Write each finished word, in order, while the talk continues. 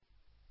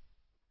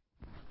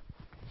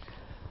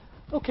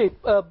Okay,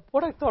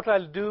 what I thought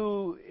I'll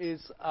do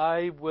is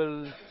I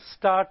will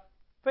start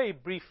very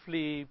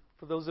briefly,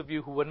 for those of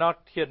you who were not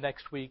here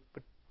next week,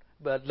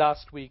 but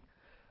last week,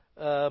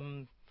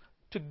 to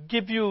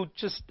give you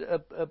just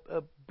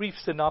a brief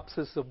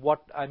synopsis of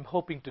what I'm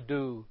hoping to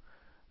do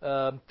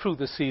through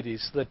the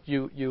series, that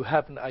you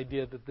have an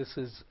idea that this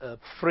is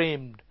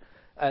framed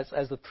as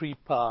a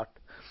three-part.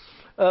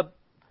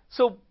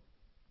 So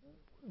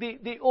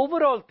the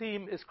overall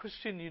theme is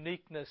Christian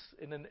uniqueness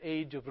in an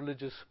age of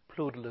religious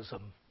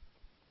pluralism.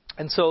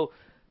 And so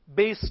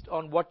based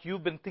on what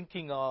you've been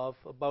thinking of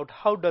about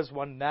how does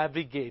one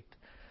navigate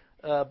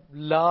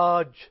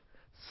large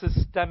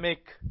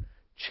systemic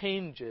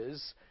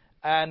changes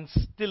and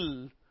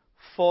still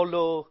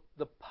follow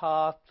the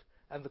path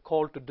and the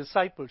call to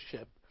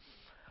discipleship,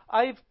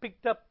 I've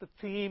picked up the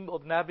theme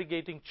of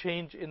navigating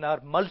change in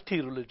our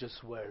multi-religious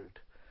world.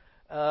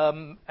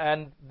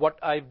 And what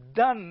I've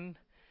done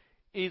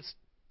is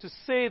to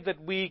say that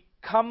we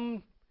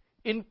come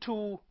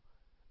into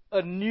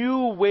a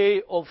new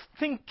way of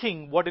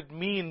thinking what it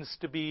means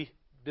to be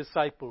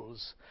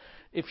disciples.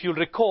 If you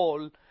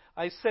recall,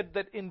 I said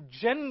that in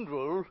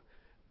general,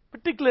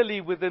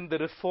 particularly within the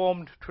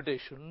Reformed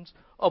traditions,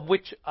 of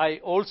which I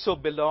also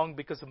belong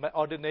because of my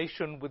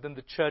ordination within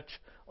the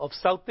Church of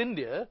South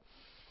India,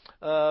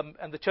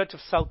 and the Church of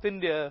South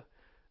India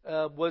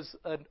was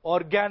an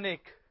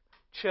organic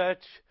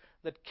church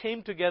that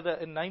came together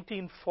in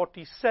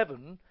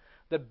 1947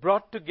 that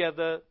brought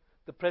together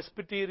the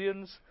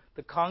Presbyterians,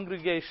 the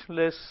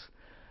Congregationalists,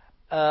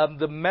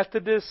 the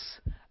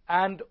Methodists,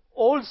 and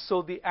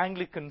also the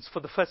Anglicans for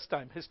the first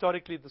time.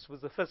 Historically, this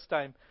was the first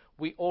time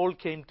we all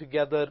came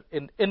together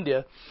in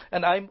India,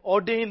 and I'm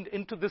ordained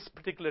into this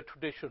particular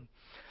tradition.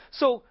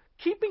 So,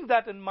 keeping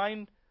that in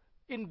mind,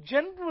 in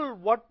general,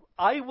 what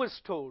I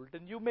was told,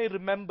 and you may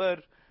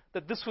remember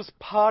that this was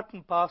part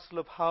and parcel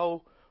of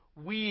how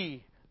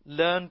we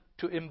learned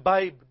to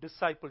imbibe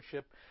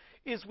discipleship,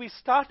 is we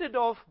started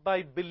off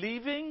by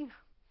believing,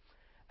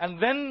 and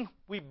then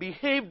we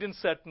behaved in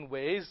certain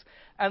ways,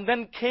 and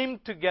then came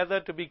together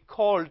to be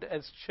called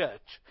as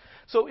church.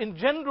 So in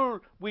general,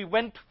 we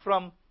went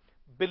from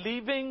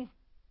believing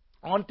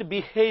on to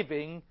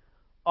behaving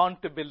on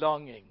to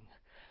belonging.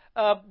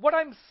 What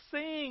I'm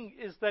saying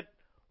is that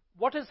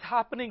what is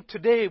happening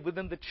today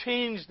within the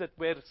change that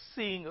we're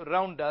seeing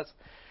around us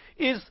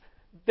is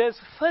there's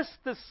first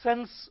the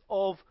sense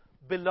of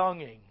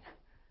belonging.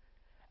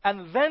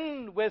 And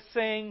then we're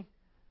saying,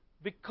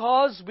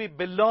 because we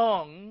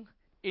belong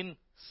in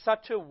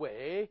such a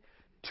way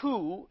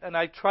to, and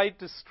I tried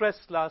to stress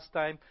last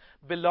time,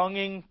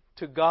 belonging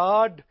to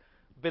God,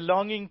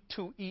 belonging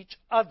to each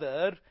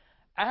other,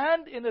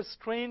 and in a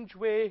strange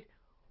way,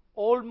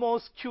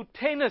 almost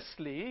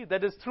cutaneously,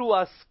 that is through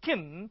our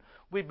skin,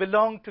 we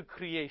belong to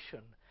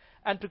creation.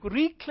 And to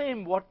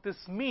reclaim what this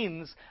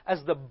means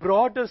as the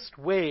broadest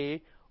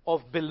way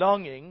of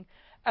belonging.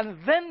 And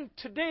then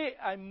today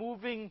I'm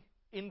moving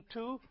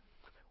into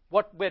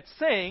what we're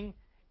saying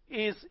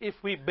is if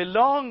we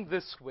belong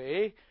this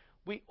way,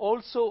 we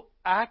also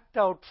act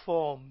out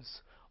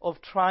forms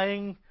of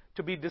trying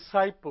to be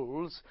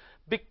disciples,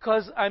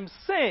 because I'm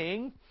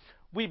saying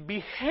we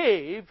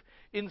behave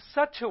in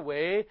such a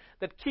way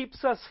that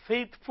keeps us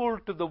faithful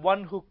to the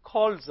one who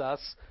calls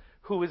us,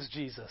 who is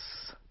Jesus.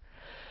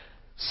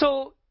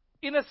 So,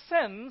 in a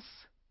sense,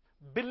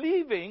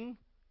 believing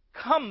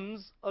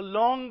comes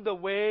along the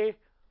way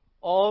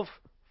of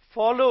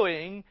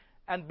following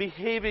and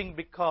behaving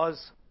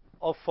because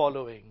of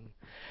following.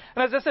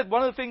 And as I said,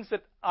 one of the things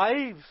that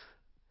I've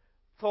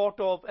thought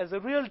of as a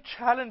real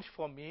challenge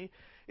for me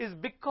is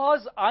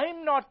because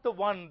I'm not the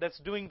one that's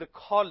doing the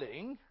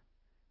calling,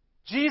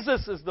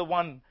 Jesus is the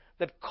one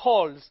that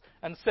calls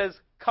and says,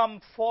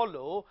 come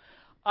follow.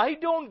 I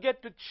don't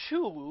get to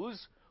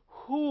choose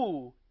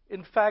who,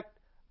 in fact,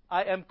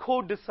 I am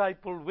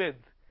co-disciple with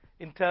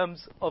in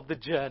terms of the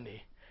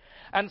journey.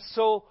 And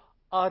so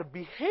our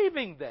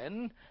behaving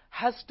then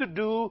has to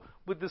do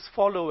with this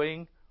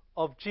following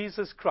of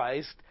Jesus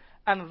Christ.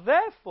 And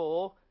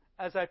therefore,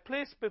 as I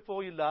placed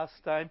before you last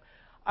time,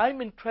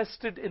 I'm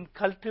interested in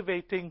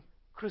cultivating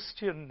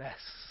Christianness.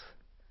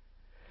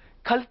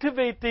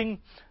 Cultivating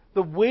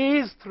the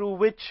ways through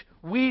which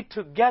we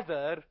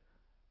together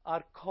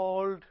are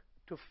called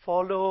to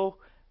follow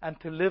and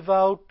to live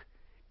out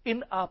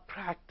in our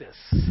practice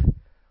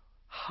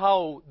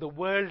how the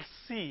world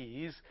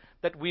sees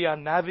that we are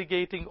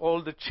navigating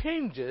all the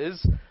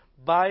changes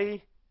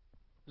by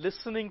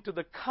listening to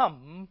the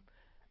come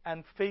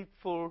and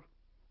faithful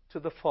to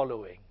the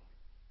following.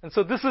 And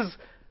so this is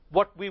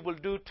what we will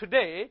do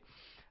today.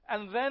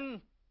 And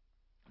then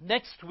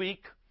next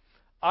week,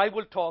 I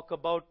will talk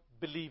about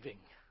believing.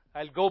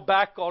 I'll go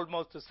back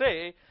almost to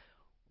say,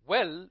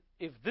 well,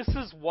 if this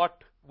is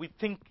what we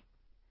think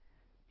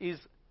is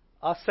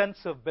our sense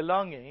of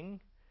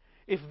belonging,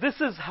 if this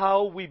is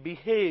how we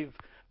behave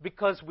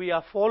because we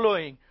are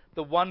following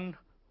the one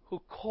who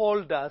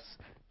called us,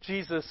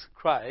 Jesus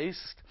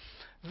Christ,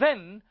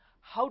 then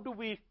how do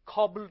we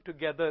cobble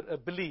together a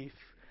belief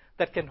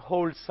that can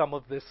hold some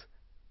of this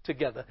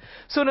together?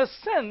 So in a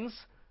sense,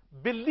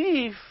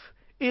 belief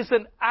is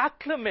an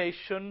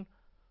acclamation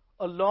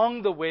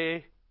along the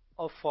way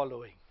of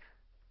following.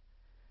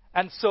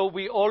 And so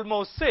we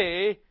almost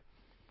say,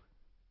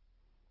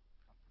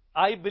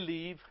 I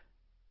believe,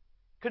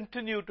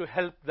 continue to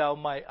help thou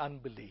my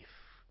unbelief.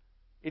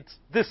 It's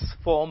this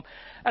form.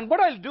 And what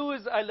I'll do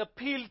is I'll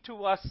appeal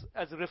to us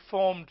as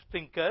Reformed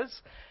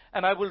thinkers,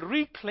 and I will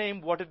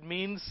reclaim what it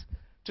means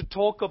to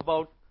talk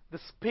about the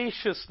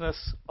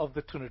spaciousness of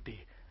the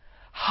Trinity.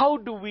 How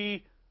do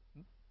we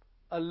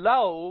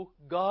allow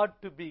God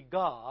to be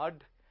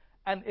God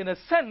and, in a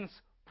sense,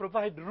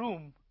 provide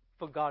room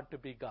for God to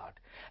be God?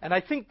 And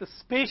I think the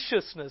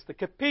spaciousness, the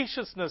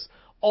capaciousness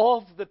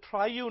of the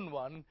Triune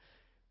One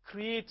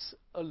creates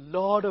a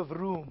lot of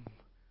room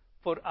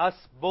for us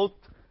both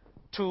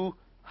to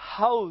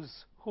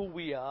house who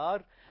we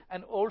are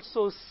and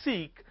also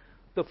seek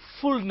the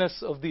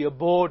fullness of the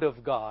abode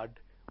of God,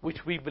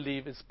 which we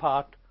believe is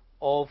part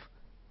of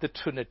the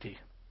Trinity.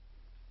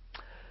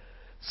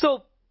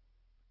 So,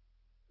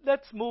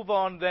 let's move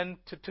on then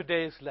to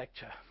today's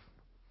lecture.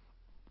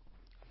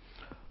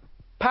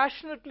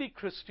 Passionately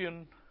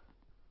Christian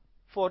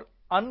for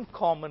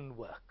uncommon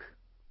work.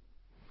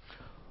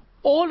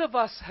 All of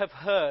us have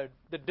heard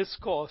the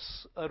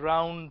discourse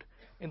around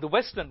in the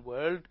Western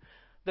world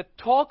that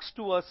talks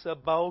to us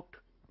about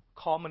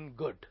common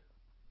good.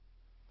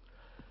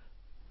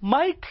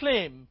 My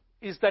claim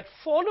is that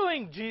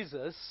following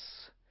Jesus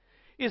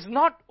is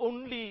not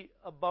only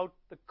about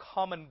the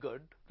common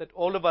good, that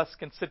all of us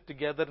can sit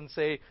together and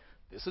say,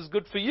 this is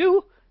good for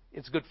you,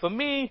 it's good for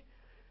me,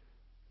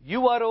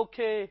 you are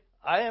okay,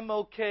 I am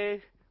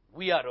okay,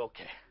 we are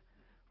okay.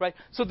 Right?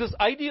 So this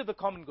idea of the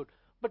common good.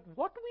 But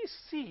what we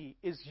see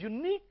is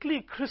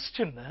uniquely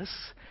Christianness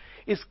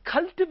is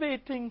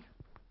cultivating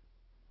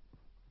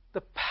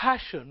the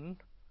passion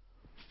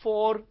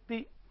for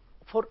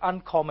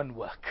uncommon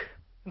work.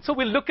 And so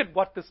we'll look at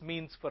what this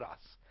means for us.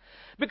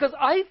 Because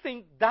I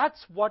think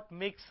that's what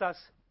makes us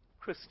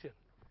Christian.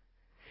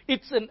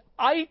 It's an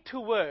eye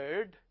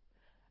toward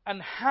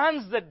and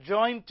hands that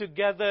join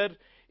together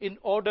in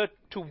order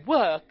to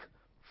work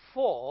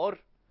for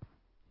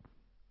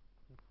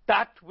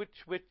that which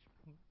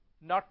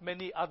not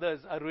many others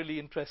are really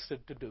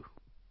interested to do.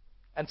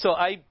 And so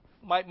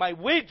my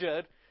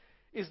wager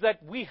is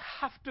that we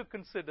have to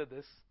consider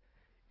this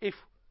if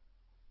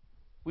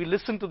we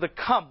listen to the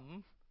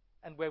come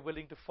and we're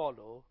willing to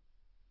follow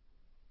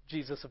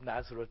Jesus of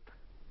Nazareth,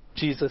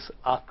 Jesus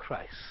our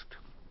Christ.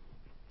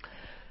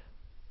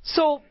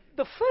 So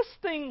the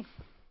first thing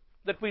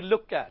that we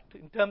look at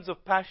in terms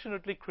of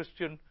passionately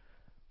Christian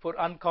for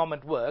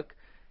uncommon work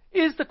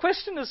is the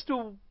question as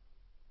to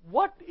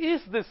what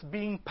is this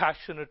being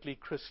passionately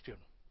Christian?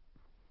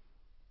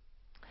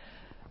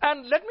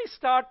 And let me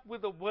start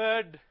with a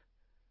word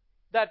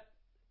that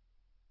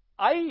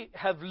I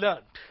have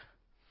learned,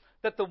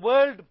 that the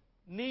world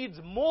needs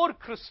more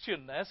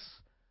Christianness,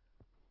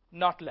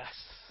 not less.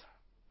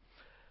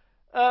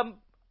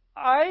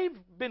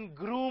 I've been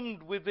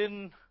groomed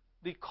within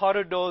the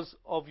corridors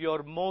of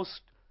your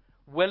most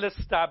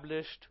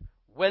well-established,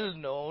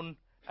 well-known,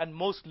 and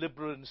most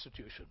liberal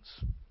institutions.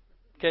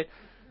 Okay?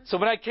 So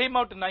when I came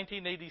out in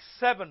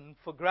 1987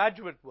 for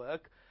graduate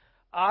work,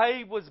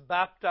 I was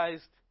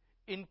baptized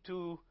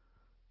into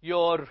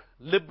your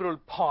liberal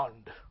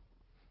pond.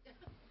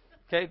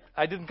 Okay?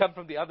 I didn't come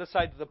from the other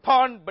side of the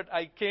pond, but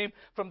I came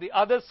from the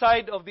other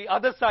side of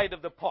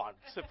the pond,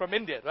 so from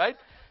India, right?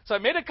 So I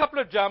made a couple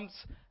of jumps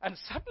and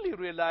suddenly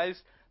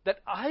realized that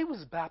I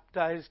was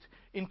baptized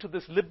into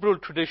this liberal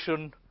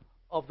tradition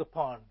of the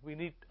pond.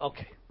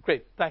 Okay,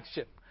 great. Thanks,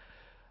 Jim.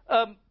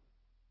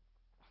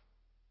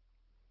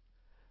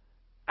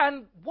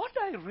 And what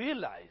I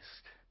realized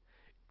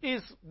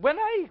is when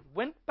I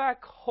went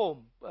back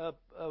home,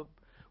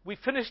 we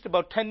finished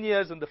about 10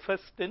 years in the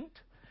first stint,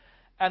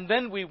 and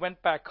then we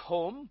went back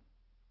home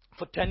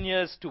for 10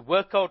 years to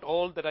work out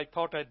all that I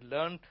thought I'd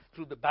learned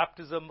through the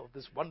baptism of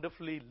this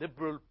wonderfully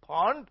liberal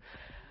pond.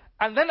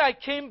 And then I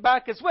came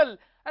back as well,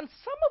 and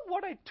some of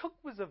what I took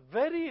was a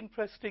very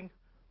interesting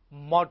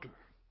model.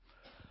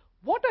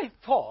 What I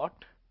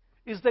thought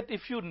is that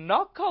if you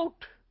knock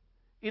out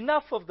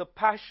enough of the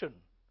passion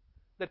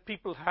that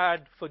people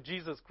had for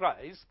Jesus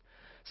Christ,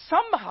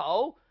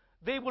 somehow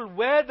they will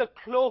wear the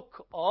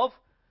cloak of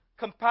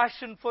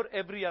compassion for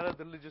every other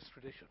religious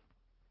tradition.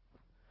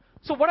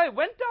 So what I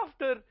went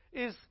after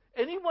is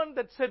anyone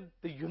that said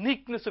the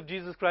uniqueness of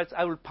Jesus Christ,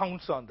 I will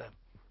pounce on them.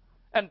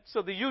 And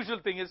so the usual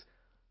thing is,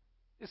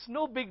 it's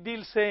no big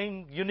deal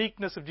saying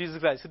uniqueness of Jesus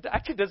Christ. It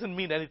actually doesn't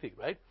mean anything,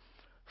 right?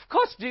 Of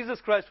course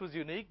Jesus Christ was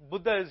unique,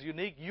 Buddha is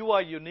unique, you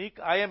are unique,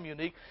 I am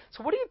unique.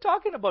 So what are you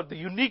talking about, the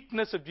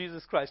uniqueness of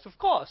Jesus Christ? Of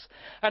course.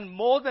 And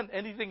more than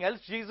anything else,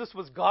 Jesus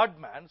was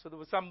God-man, so there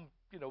was some,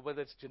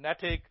 whether it's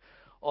genetic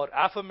or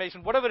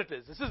affirmation, whatever it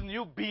is, this is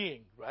new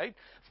being, right?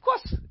 Of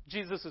course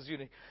Jesus is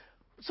unique.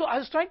 So I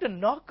was trying to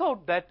knock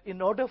out that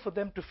in order for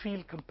them to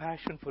feel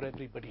compassion for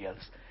everybody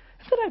else.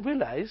 And then I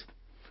realized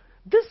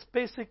this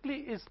basically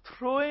is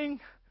throwing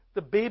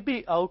the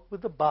baby out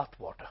with the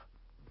bathwater.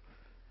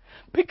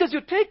 Because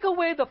you take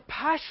away the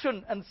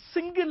passion and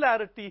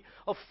singularity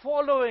of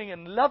following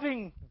and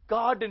loving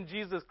God and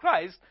Jesus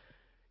Christ,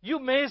 you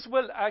may as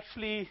well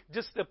actually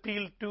just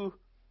appeal to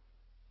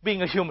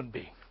being a human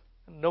being.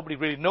 Nobody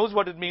really knows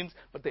what it means,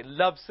 but they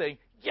love saying,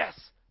 yes,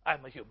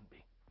 I'm a human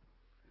being.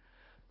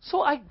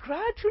 So I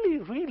gradually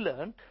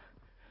relearned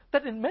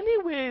that in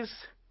many ways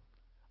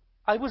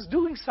I was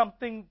doing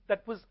something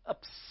that was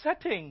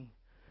upsetting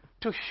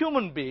to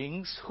human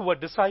beings who were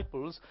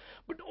disciples,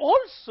 but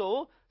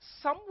also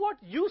somewhat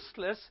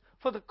useless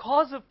for the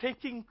cause of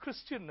taking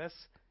Christianness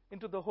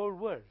into the whole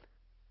world.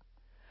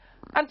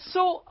 And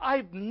so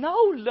I've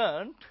now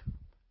learned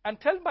and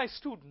tell my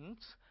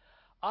students,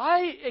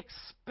 I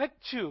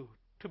expect you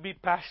to be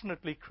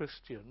passionately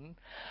Christian,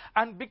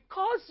 and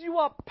because you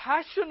are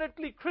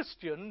passionately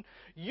Christian,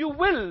 you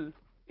will,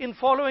 in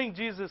following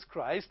Jesus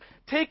Christ,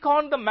 take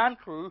on the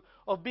mantle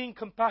of being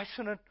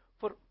compassionate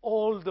for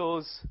all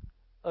those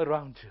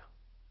around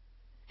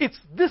you.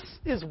 This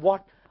is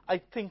what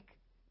I think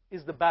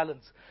is the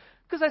balance.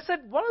 Because I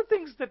said one of the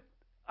things that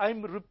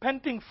I'm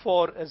repenting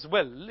for as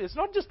well is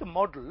not just the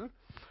model,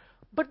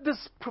 but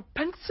this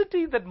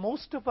propensity that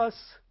most of us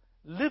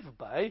live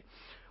by,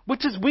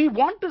 which is we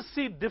want to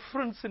see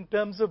difference in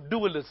terms of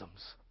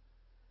dualisms.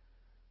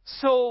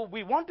 So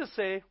we want to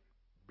say,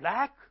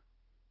 black,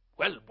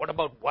 well, what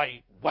about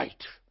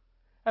white?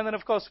 And then,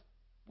 of course,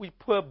 we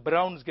poor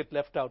browns get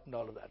left out and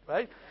all of that,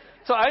 right?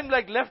 So I'm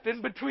like left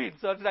in between.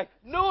 So it's like,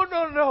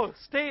 no,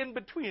 stay in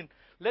between.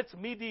 Let's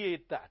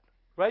mediate that,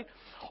 right?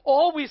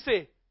 Or we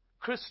say,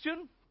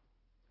 Christian,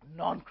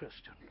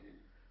 non-Christian,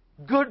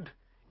 good,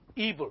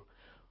 evil.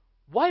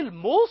 While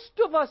most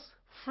of us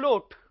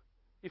float,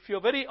 if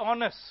you're very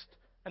honest,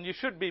 and you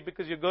should be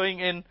because you're going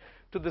in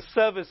to the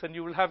service and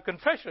you will have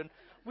confession,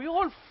 we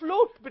all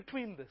float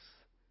between this.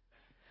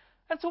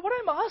 And so what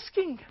I'm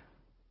asking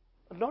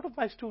a lot of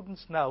my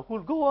students now who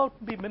will go out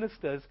and be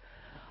ministers,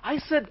 I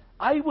said,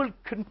 I will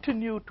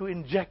continue to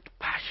inject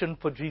passion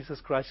for Jesus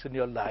Christ in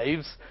your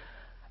lives,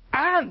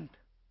 and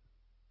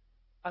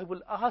I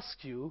will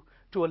ask you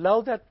to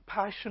allow that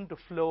passion to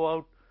flow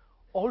out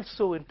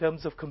also in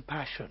terms of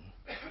compassion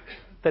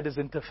that is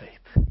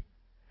interfaith,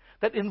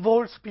 that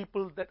involves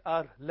people that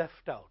are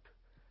left out,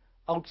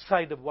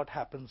 outside of what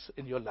happens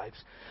in your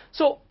lives.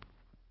 So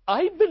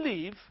I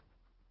believe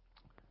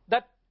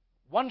that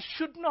one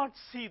should not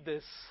see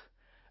this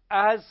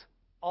as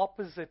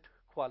opposite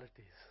qualities.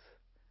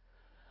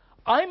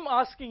 I'm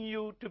asking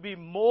you to be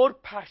more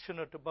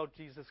passionate about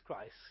Jesus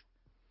Christ,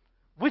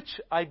 which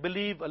I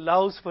believe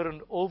allows for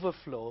an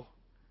overflow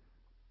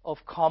of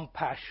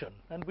compassion.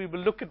 And we will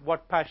look at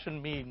what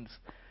passion means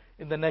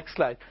in the next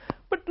slide.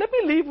 But let me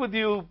leave with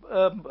you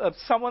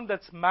someone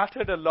that's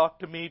mattered a lot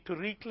to me to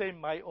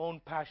reclaim my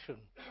own passion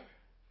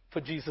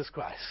for Jesus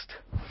Christ.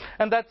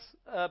 And that's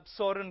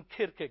Søren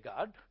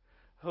Kierkegaard,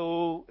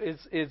 who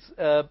is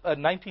a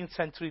 19th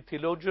century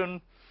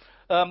theologian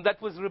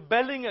that was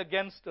rebelling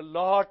against a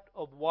lot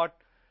of what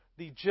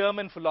the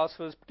German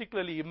philosophers,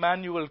 particularly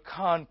Immanuel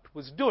Kant,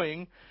 was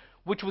doing,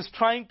 which was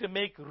trying to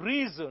make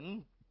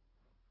reason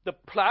the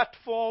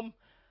platform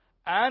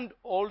and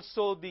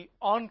also the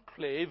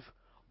enclave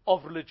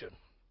of religion.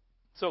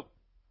 So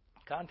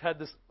Kant had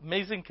this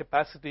amazing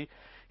capacity.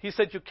 He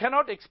said you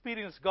cannot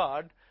experience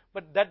God,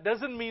 but that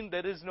doesn't mean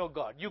there is no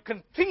God. You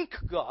can think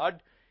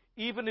God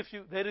even if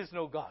there is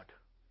no God.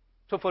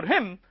 So for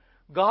him,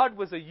 God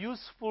was a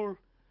useful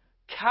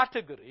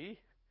category,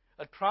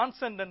 a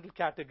transcendental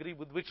category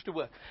with which to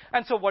work.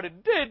 And so what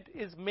it did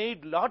is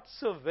made lots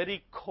of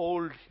very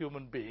cold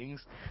human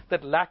beings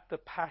that lacked the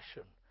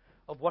passion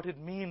of what it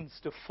means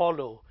to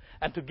follow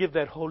and to give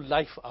their whole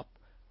life up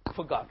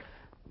for God.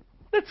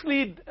 Let's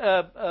read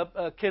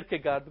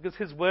Kierkegaard, because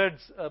his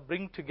words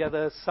bring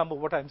together some of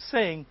what I'm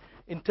saying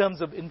in terms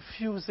of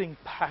infusing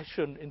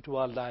passion into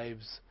our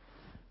lives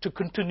to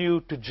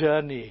continue to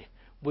journey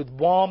with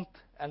warmth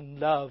and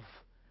love,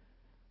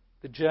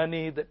 the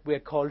journey that we're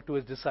called to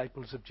as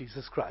disciples of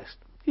Jesus Christ.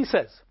 He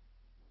says,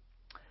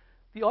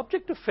 the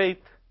object of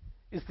faith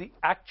is the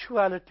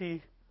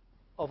actuality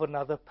of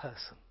another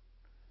person.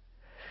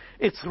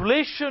 Its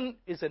relation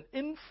is an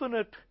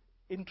infinite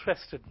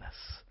interestedness.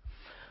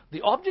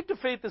 The object of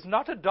faith is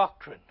not a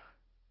doctrine,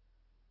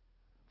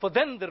 for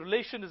then the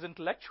relation is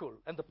intellectual,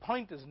 and the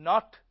point is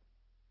not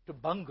to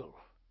bungle.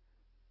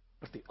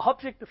 But the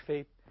object of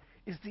faith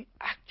is the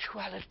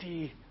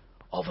actuality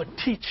of a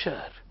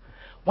teacher.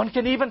 One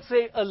can even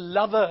say a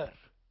lover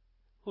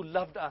who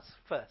loved us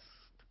first.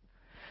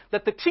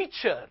 That the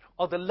teacher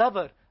or the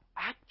lover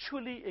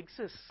actually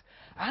exists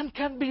and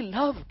can be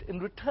loved in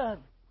return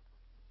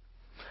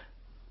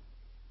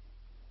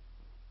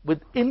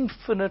with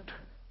infinite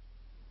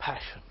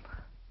passion.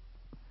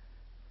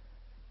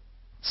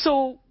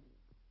 So,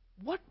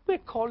 what we're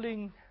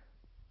calling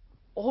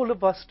all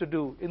of us to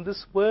do in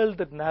this world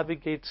that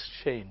navigates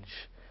change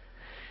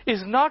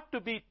is not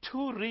to be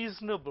too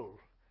reasonable,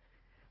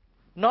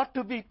 not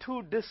to be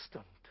too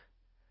distant,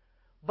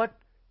 but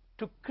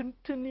to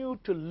continue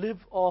to live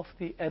off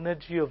the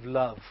energy of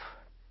love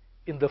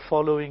in the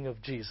following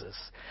of Jesus.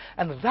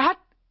 And that,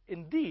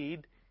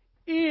 indeed,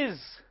 is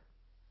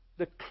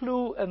the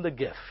clue and the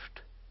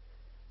gift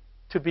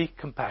to be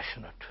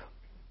compassionate.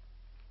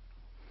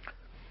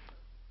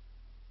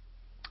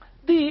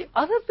 The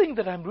other thing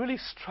that I'm really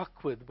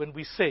struck with when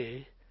we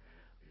say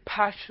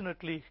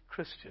passionately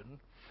Christian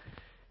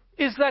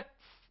is that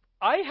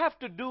I have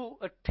to do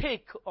a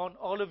take on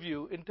all of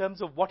you in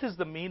terms of what is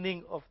the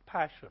meaning of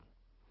passion.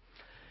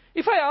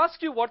 If I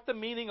ask you what the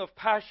meaning of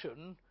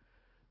passion,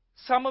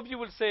 some of you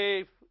will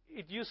say,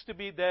 it used to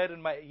be there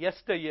in my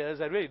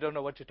yesteryears. I really don't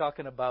know what you're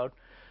talking about.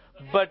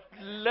 But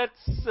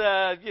let's,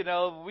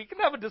 we can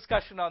have a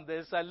discussion on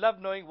this. I love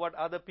knowing what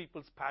other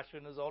people's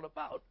passion is all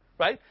about,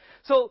 right?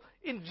 So,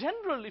 in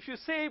general, if you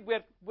say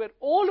where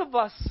all of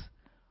us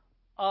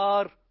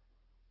are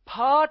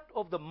part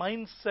of the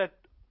mindset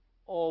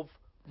of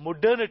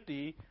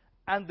modernity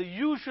and the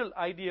usual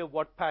idea of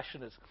what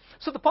passion is.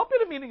 So, the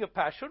popular meaning of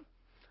passion,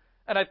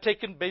 and I've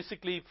taken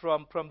basically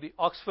from the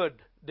Oxford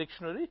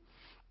Dictionary,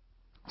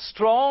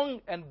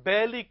 strong and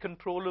barely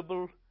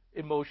controllable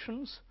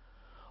emotions,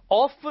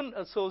 often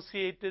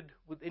associated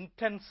with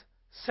intense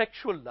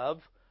sexual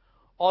love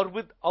or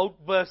with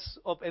outbursts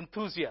of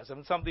enthusiasm.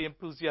 And some of the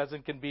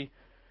enthusiasm can be,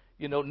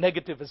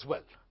 negative as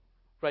well,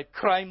 right?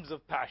 Crimes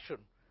of passion,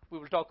 we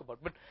will talk about.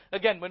 But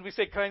again, when we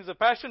say crimes of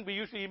passion, we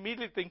usually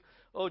immediately think,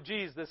 oh,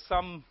 geez, there's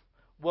some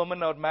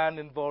woman or man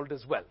involved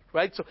as well,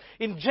 right? So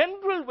in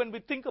general, when we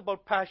think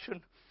about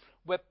passion,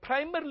 we're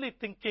primarily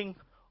thinking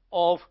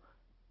of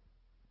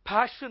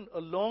passion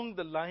along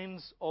the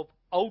lines of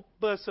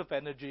outbursts of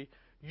energy,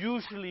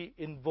 usually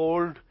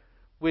involved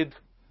with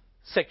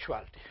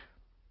sexuality.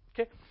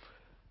 Okay?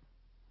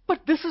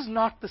 But this is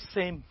not the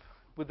same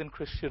within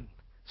Christian.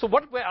 So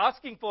what we're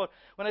asking for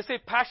when I say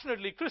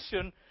passionately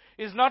Christian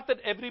is not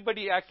that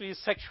everybody actually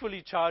is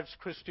sexually charged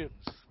Christians.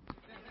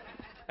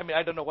 I mean,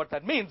 I don't know what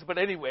that means, but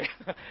anyway,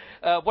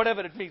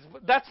 whatever it means.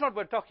 That's not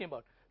what we're talking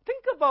about.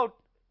 Think about,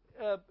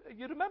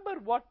 you remember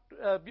what,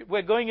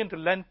 we're going into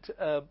Lent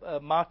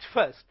March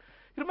 1st.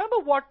 You remember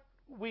what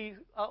we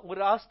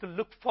were asked to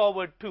look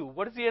forward to?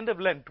 What is the end of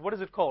Lent? What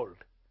is it called?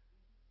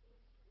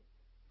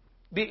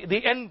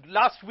 The end,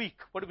 last week,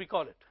 what do we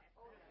call it?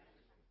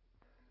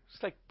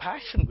 It's like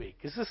Passion Week.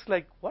 Is this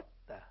like, what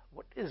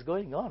is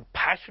going on?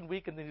 Passion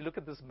Week, and then you look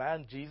at this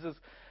man, Jesus,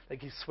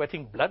 like he's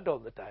sweating blood all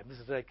the time. This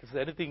is like, is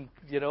there anything,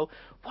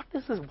 what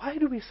is this? Why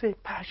do we say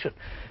passion?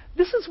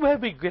 This is where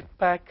we get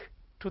back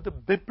to the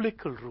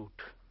biblical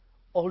root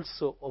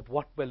also of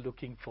what we're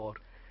looking for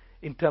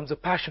in terms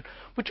of passion,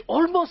 which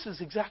almost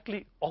is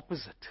exactly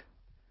opposite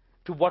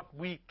to what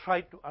we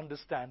try to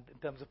understand in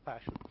terms of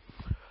passion.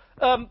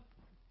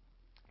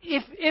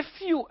 If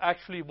you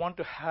actually want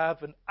to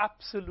have an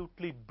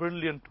absolutely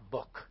brilliant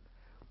book,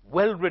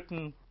 well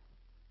written,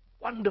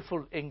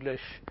 wonderful English,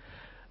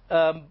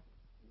 go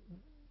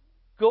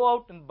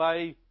out and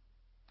buy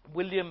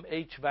William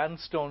H.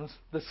 Vanstone's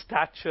The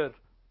Stature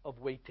of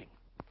Waiting.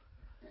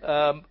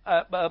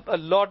 A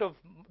lot of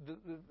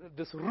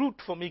this root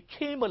for me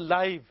came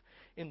alive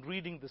in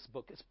reading this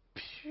book. It's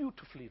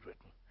beautifully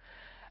written.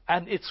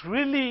 And it's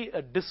really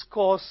a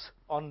discourse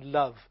on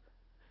love.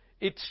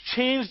 It's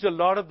changed a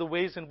lot of the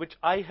ways in which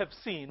I have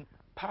seen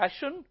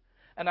passion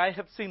and I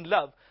have seen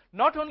love,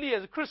 not only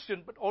as a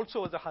Christian, but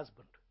also as a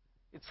husband.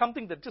 It's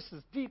something that just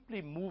is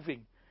deeply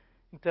moving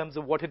in terms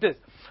of what it is.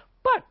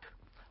 But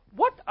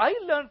what I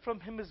learned from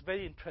him is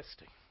very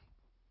interesting.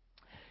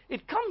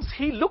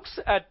 He looks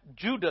at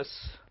Judas,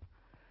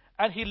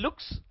 and he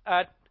looks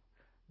at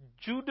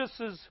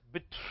Judas's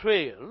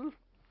betrayal,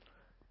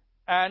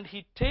 and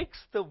he takes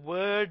the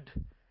word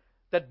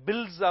that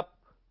builds up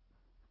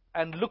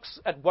and looks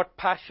at what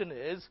passion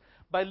is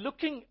by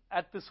looking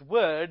at this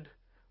word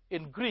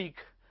in Greek,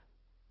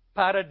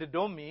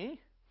 paradidomi,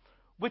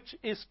 which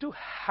is to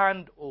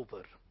hand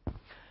over.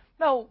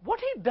 Now,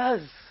 what he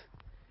does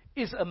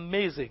is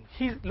amazing.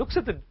 He looks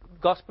at the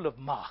Gospel of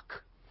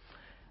Mark,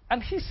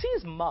 and he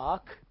sees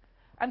Mark,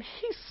 and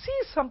he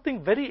sees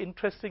something very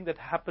interesting that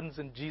happens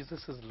in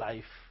Jesus'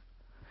 life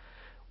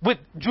with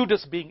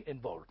Judas being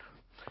involved.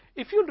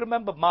 If you'll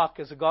remember Mark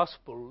as a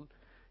gospel,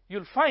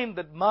 you'll find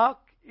that Mark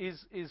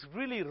is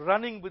really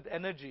running with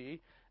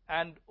energy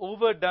and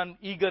overdone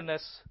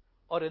eagerness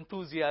or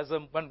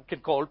enthusiasm, one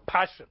can call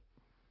passion,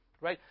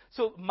 right?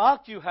 So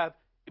Mark, you have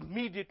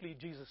immediately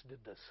Jesus did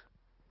this.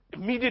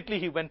 Immediately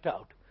he went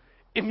out.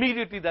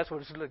 Immediately that's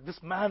what it's like.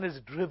 This man is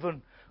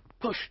driven,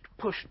 pushed.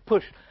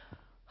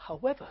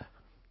 However,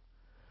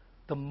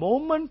 the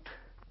moment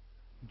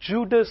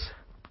Judas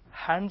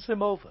hands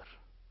him over,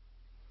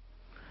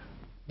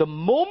 the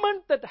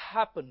moment that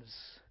happens,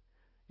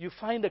 you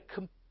find a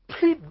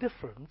complete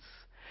difference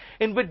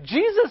in which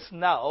Jesus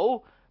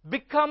now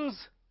becomes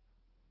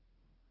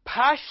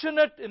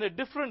passionate in a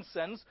different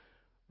sense,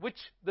 which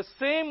the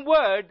same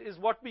word is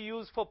what we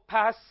use for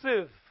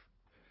passive.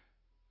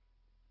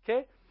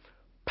 Okay?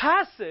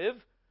 Passive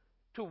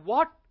to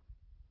what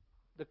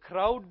the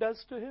crowd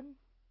does to him,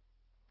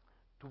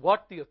 to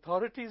what the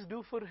authorities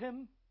do for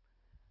him,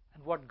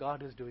 and what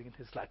God is doing in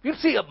his life. You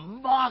see a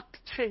marked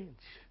change.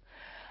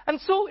 And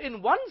so,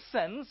 in one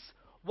sense,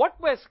 what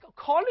we're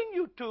calling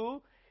you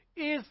to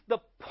is the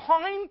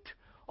point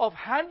of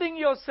handing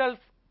yourself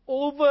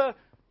over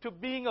to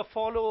being a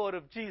follower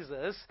of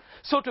Jesus.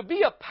 So to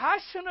be a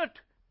passionate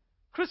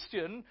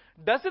Christian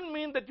doesn't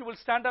mean that you will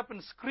stand up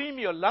and scream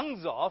your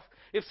lungs off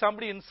if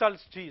somebody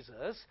insults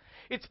Jesus.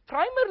 It's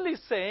primarily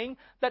saying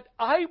that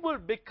I will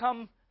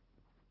become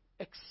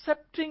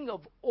accepting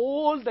of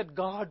all that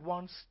God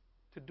wants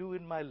to do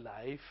in my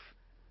life,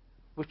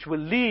 which will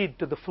lead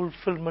to the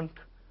fulfillment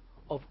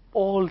of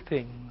all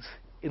things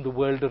in the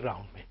world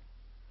around me.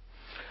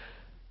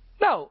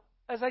 Now,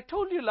 as I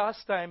told you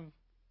last time,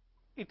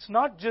 it's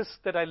not just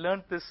that I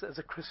learned this as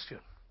a Christian.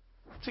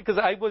 Because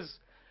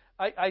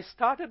I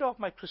started off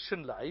my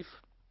Christian life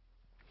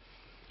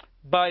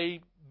by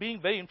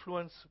being very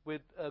influenced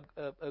with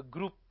a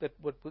group that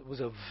was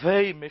a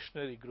very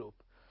missionary group.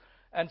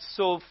 And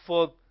so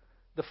for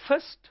the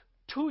first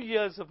 2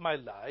 years of my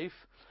life,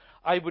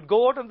 I would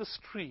go out on the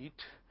street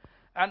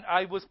and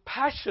I was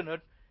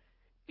passionate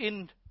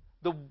in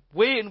the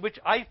way in which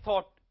I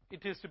thought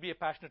it is to be a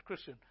passionate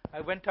Christian.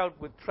 I went out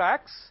with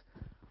tracts.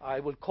 I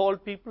would call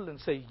people and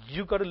say,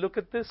 you got to look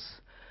at this.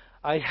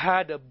 I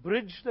had a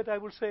bridge that I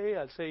would say.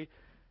 I'll say,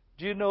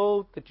 do you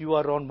know that you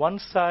are on one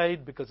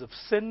side because of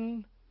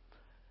sin,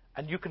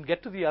 and you can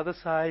get to the other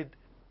side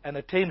and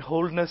attain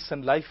wholeness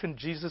and life in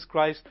Jesus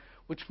Christ,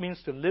 which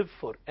means to live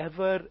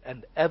forever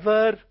and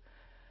ever.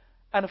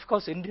 And of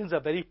course, Indians are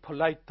very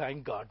polite,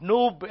 thank God.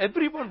 No,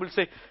 everyone will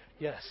say,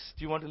 yes,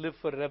 do you want to live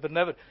forever and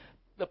ever?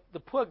 The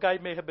poor guy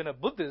may have been a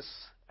Buddhist,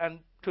 and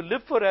to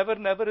live forever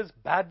and ever is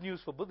bad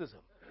news for Buddhism.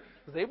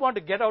 They want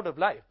to get out of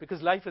life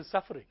because life is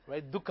suffering,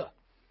 right? Dukkha.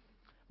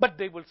 But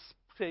they will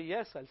say,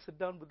 yes, I'll sit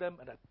down with them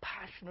and I'll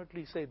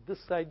passionately say, this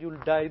side you'll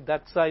die,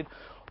 that side,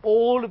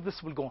 all of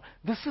this will go on.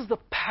 This is the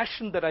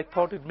passion that I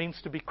thought it means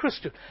to be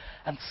Christian.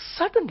 And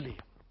suddenly,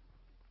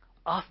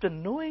 after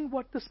knowing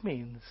what this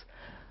means,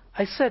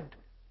 I said,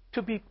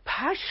 to be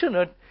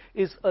passionate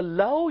is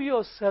allow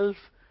yourself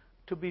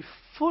to be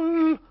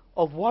full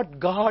of what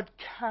God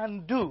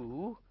can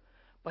do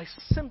by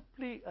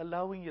simply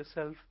allowing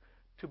yourself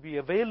to be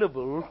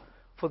available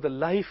for the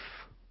life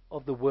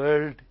of the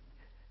world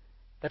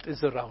that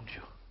is around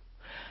you.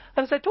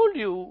 And as I told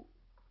you,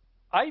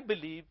 I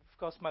believe, of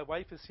course my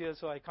wife is here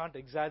so I can't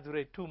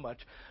exaggerate too much,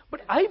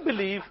 but I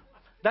believe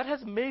that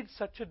has made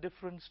such a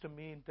difference to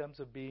me in terms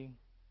of being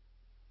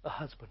a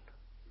husband.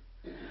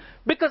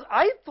 Because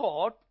I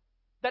thought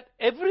that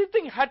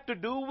everything had to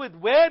do with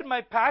where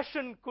my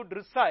passion could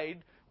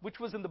reside,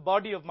 which was in the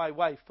body of my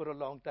wife for a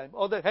long time,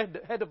 or the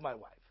head of my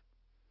wife,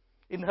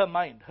 in her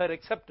mind, her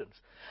acceptance.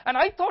 And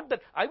I thought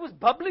that I was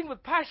bubbling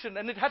with passion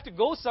and it had to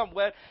go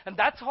somewhere, and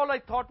that's all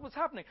I thought was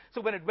happening. So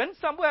when it went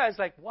somewhere, I was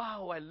like,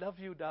 wow, I love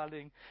you,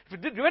 darling.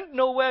 If it went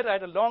nowhere, I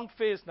had a long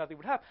face, nothing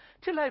would happen.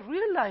 Till I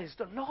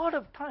realized a lot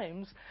of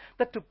times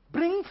that to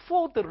bring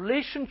forth the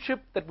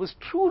relationship that was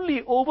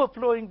truly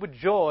overflowing with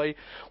joy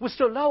was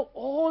to allow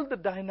all the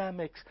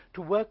dynamics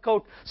to work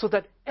out so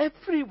that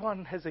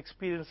everyone has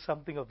experienced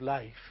something of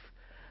life.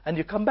 And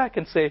you come back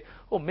and say,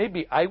 oh,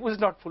 maybe I was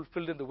not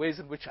fulfilled in the ways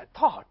in which I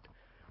thought,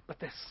 but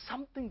there's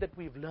something that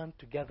we've learned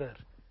together.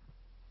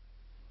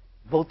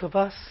 Both of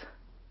us,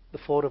 the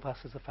four of us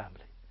as a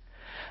family.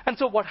 And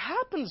so what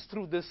happens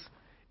through this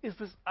is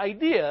this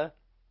idea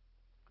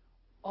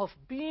of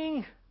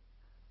being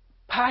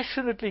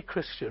passionately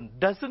Christian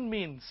doesn't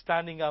mean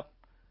standing up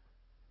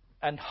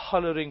and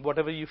hollering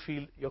whatever you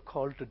feel you're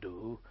called to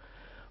do,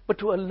 but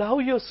to allow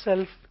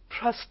yourself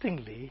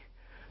trustingly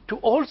to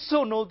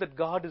also know that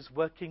God is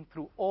working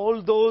through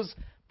all those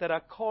that are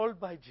called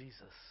by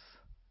Jesus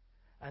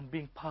and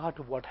being part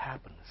of what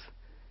happens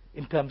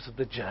in terms of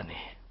the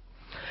journey.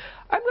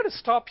 I'm going to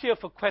stop here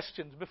for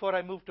questions before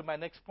I move to my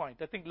next point.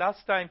 I think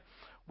last time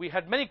we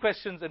had many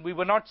questions and we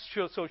were not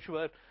so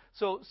sure.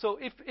 So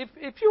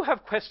if you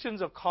have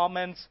questions or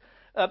comments,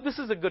 this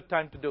is a good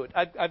time to do it.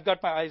 I've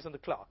got my eyes on the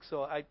clock,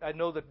 so I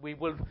know that we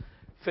will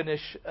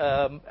finish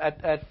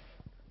at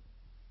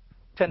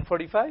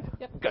 10:45?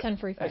 Yep,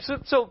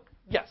 10:45. So,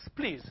 yes,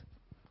 please.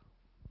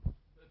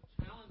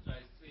 The challenge I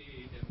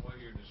see in what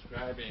you're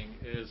describing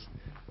is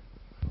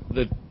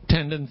the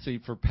tendency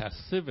for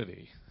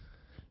passivity.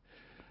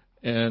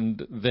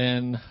 And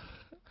then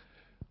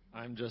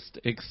I'm just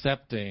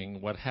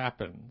accepting what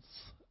happens.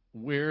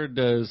 Where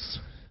does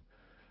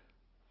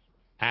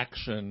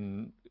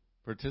action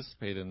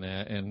participate in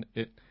that?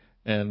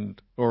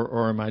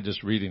 Or am I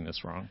just reading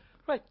this wrong?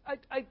 Right.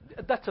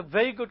 That's a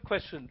very good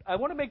question. I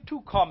want to make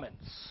two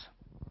comments,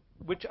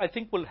 which I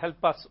think will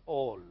help us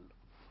all.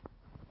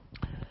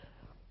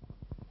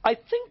 I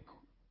think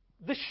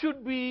this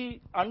should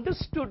be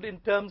understood in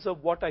terms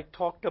of what I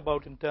talked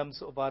about in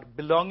terms of our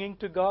belonging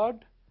to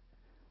God,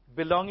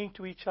 belonging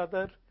to each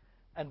other,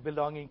 and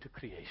belonging to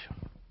creation.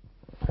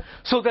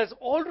 So there's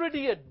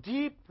already a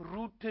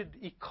deep-rooted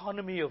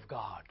economy of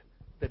God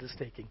that is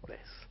taking place.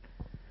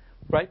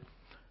 Right?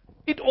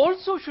 It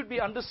also should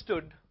be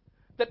understood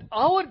that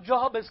our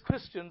job as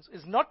Christians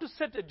is not to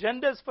set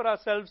agendas for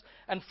ourselves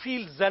and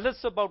feel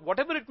zealous about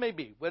whatever it may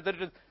be, whether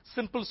it is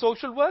simple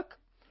social work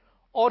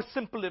or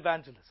simple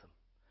evangelism,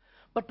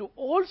 but to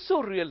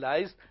also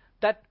realize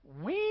that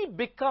we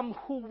become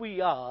who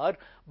we are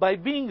by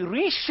being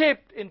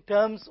reshaped in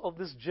terms of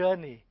this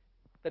journey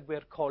that we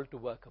are called to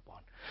work upon.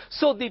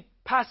 So the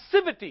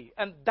passivity,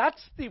 and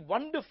that's the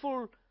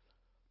wonderful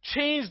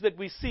change that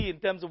we see in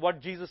terms of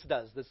what Jesus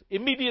does, this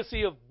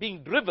immediacy of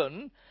being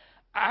driven,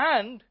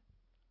 and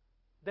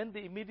then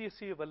the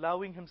immediacy of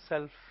allowing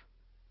himself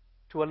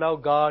to allow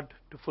God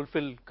to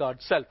fulfill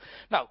God's self.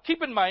 Now,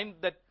 keep in mind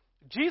that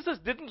Jesus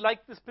didn't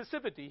like this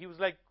passivity. He was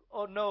like,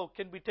 oh no,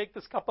 can we take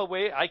this cup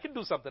away? I can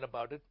do something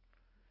about it.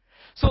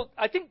 So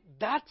I think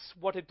that's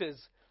what it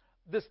is.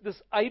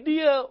 This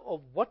idea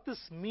of what this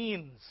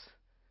means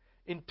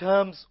in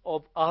terms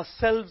of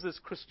ourselves as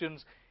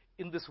Christians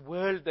in this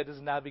world that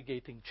is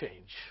navigating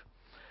change.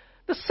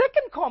 The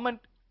second comment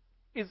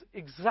is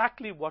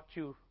exactly what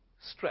you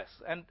stress.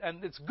 And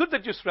it's good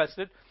that you stressed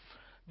it,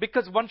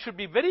 because one should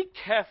be very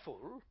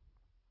careful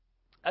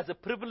as a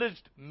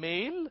privileged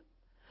male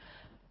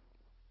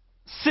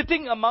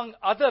sitting among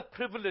other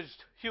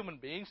privileged human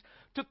beings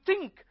to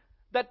think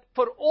that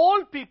for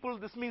all people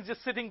this means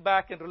just sitting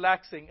back and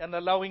relaxing and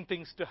allowing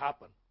things to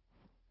happen,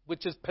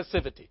 which is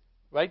passivity,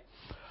 right?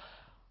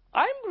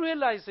 I'm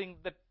realizing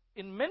that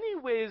in many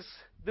ways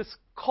this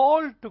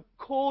call to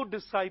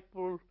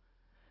co-disciple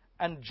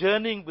and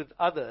journeying with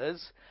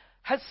others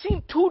has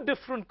seen two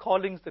different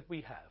callings that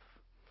we have.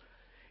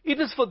 It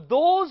is for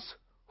those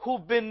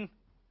who've been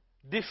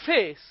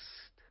defaced,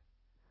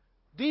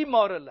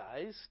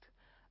 demoralized,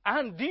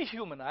 and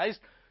dehumanized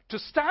to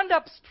stand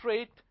up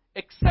straight,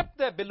 accept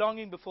their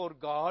belonging before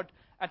God,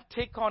 and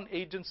take on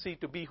agency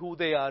to be who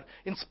they are,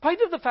 in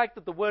spite of the fact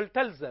that the world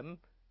tells them,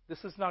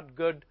 this is not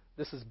good,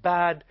 this is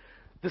bad,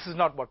 this is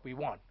not what we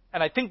want.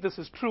 And I think this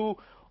is true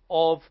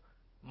of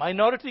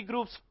minority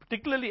groups,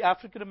 particularly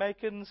African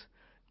Americans,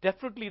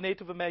 definitely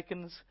Native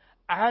Americans,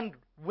 and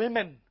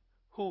women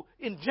who,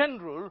 in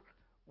general,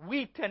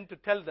 we tend to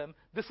tell them,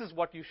 this is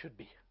what you should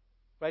be,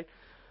 right?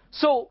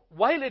 So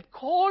while it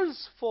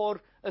calls for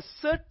a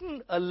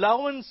certain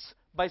allowance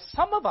by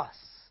some of us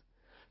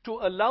to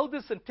allow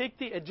this and take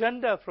the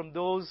agenda from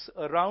those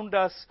around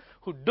us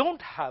who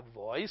don't have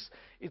voice,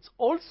 it's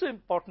also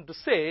important to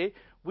say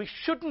we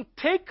shouldn't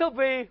take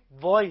away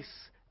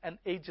voice and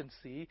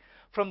agency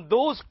from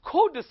those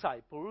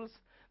co-disciples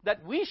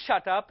that we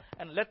shut up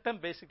and let them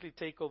basically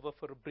take over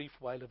for a brief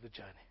while of the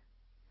journey.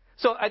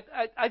 So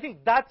I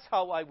think that's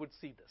how I would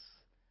see this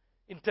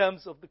in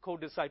terms of the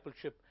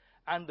co-discipleship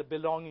and the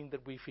belonging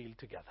that we feel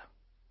together.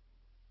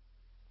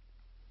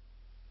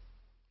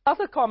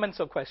 Other comments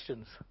or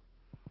questions?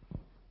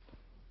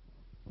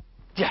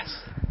 Yes.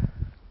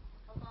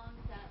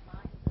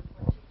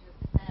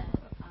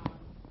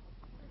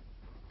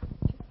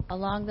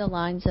 Along the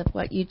lines of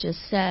what you just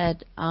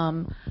said,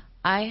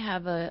 I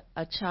have a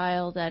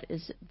child that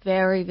is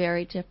very,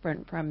 very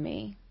different from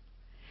me.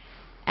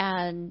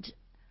 And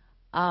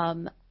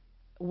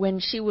when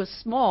she was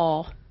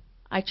small,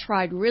 I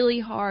tried really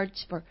hard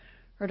for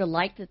her to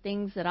like the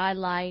things that I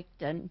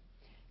liked. And,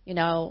 you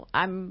know,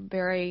 I'm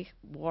very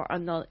more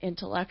on the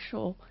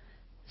intellectual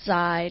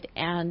side.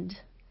 And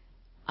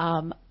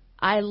I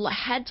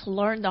had to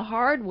learn the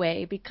hard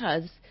way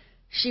because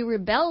she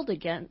rebelled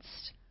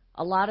against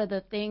a lot of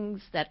the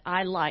things that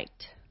I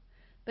liked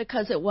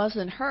because it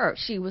wasn't her.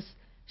 She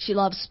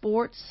loved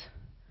sports.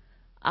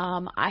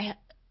 I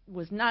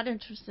was not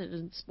interested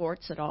in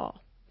sports at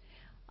all.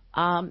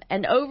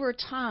 And over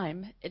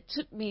time, it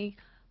took me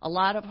a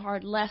lot of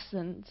hard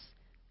lessons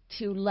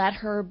to let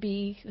her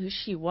be who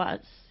she was.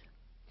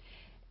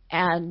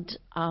 And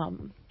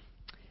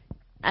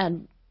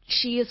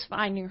she is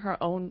finding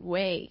her own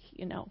way,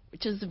 you know,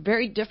 which is a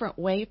very different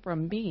way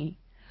from me.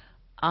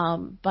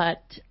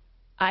 But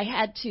I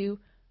had to,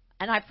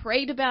 and I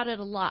prayed about it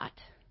a lot,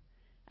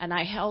 and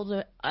I held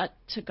it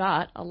to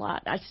God a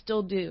lot. I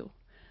still do.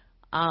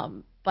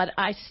 But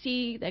I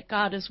see that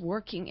God is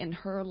working in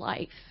her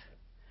life,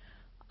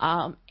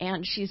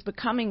 and she's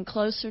becoming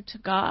closer to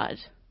God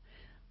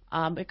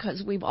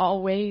because I've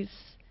always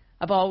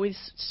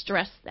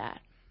stressed that.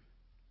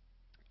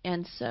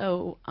 And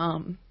so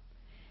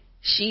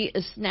she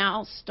is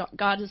now,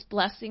 God is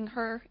blessing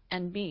her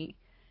and me,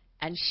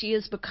 and she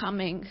is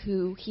becoming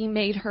who He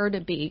made her to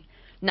be,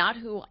 not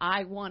who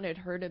I wanted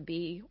her to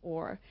be,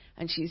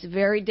 and she's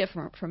very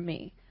different from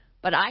me.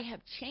 But I have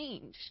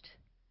changed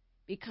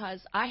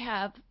because I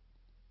have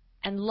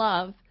and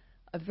love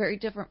a very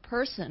different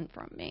person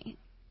from me.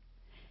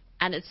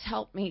 And it's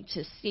helped me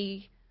to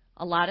see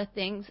a lot of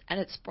things, and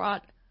it's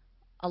brought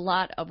a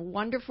lot of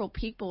wonderful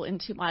people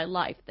into my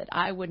life that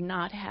I would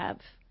not have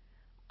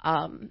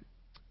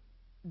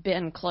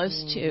been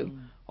close to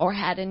or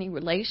had any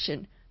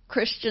relation.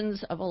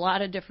 Christians of a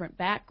lot of different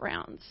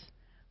backgrounds.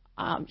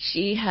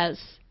 She has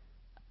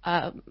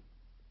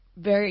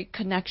very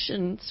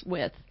connections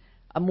with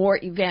a more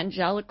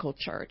evangelical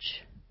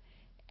church,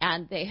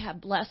 and they have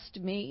blessed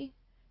me,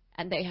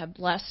 and they have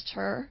blessed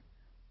her.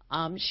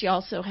 She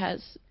also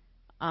has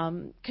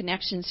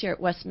connections here at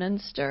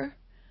Westminster,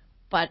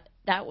 but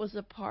that was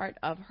a part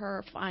of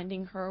her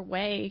finding her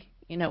way,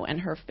 you know, and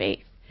her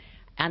faith,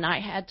 and I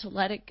had to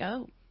let it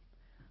go.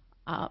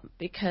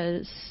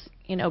 because,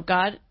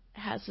 God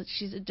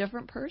she's a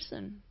different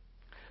person.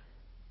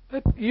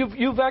 But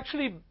you've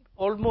actually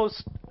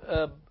almost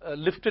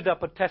lifted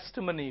up a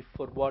testimony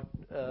for what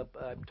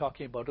I'm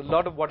talking about. A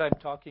lot of what I'm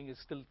talking is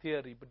still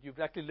theory, but you've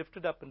actually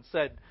lifted up and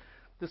said,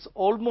 this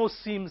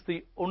almost seems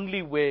the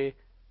only way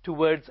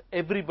towards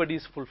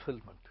everybody's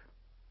fulfillment.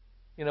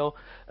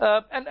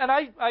 And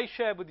I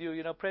share with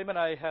you, Prem and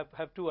I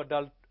have two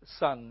adult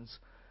sons.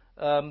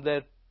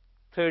 They're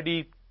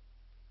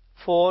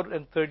 34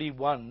 and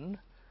 31.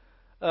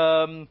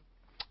 And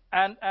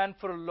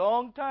for a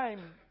long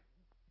time,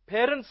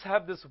 parents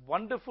have this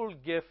wonderful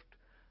gift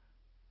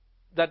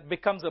that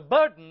becomes a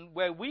burden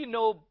where we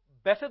know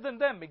better than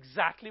them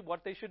exactly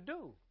what they should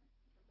do.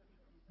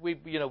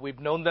 We've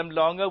known them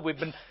longer. We've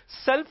been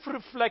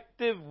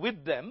self-reflective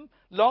with them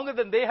longer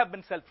than they have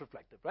been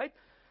self-reflective, right?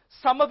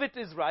 Some of it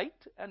is right,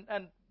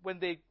 and when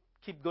they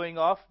keep going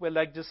off, we're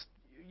like, just,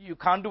 you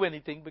can't do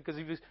anything, because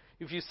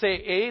if you say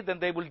A, then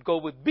they will go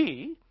with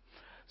B.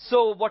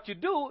 So what you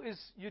do is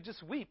you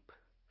just weep,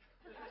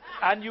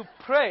 and you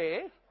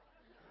pray,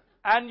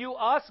 and you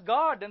ask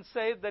God and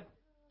say that,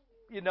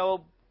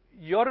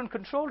 you're in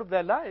control of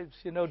their lives,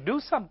 do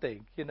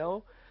something,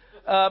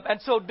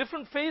 and so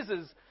different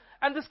phases.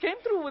 And this came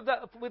through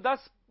with us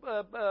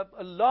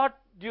a lot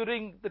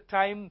during the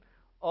time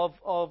of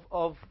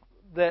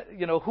the,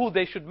 who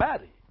they should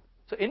marry.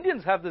 So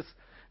Indians have this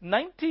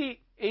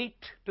 98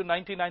 to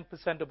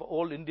 99% of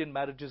all Indian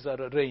marriages are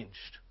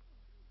arranged.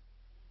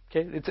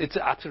 Okay, it's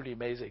absolutely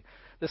amazing.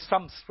 There's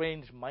some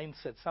strange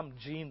mindset, some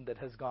gene that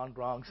has gone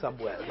wrong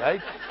somewhere,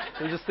 right?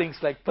 So just things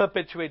like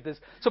perpetuate this.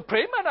 So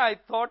Prem and I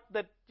thought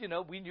that,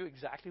 we knew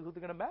exactly who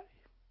they're going to marry.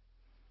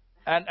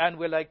 And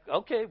we're like,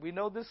 okay, we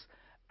know this.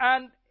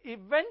 And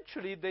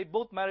eventually they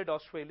both married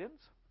Australians,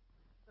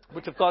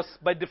 which of course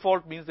by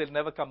default means they'll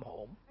never come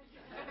home.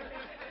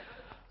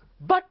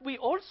 But we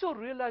also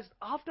realized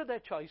after their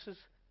choices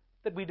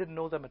that we didn't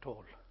know them at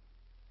all.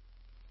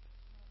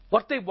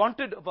 What they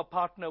wanted of a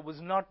partner was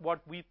not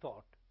what we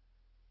thought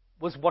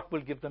was what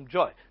will give them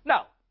joy.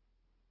 Now,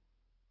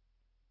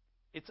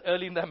 it's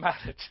early in their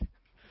marriage.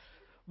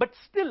 But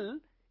still,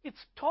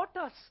 it's taught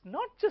us,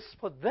 not just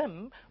for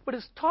them, but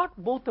it's taught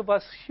both of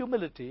us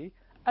humility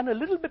and a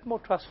little bit more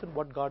trust in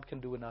what God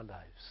can do in our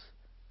lives.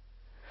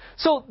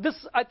 So this,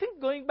 I think,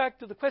 going back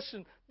to the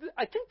question,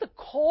 I think the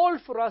call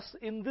for us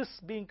in this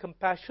being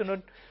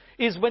compassionate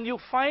is when you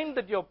find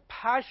that your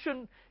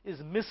passion is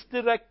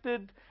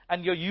misdirected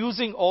and you're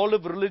using all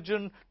of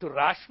religion to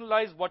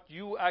rationalize what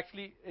you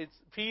actually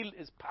feel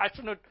is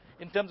passionate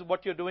in terms of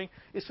what you're doing,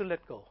 is to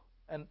let go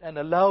and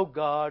allow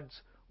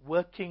God's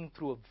working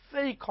through a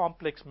very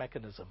complex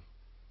mechanism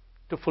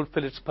to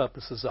fulfill its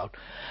purposes out.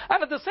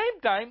 And at the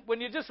same time,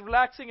 when you're just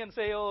relaxing and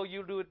say, oh,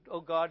 you do it,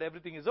 oh God,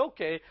 everything is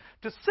okay,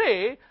 to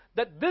say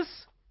that this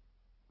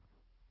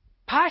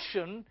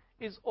passion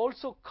is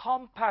also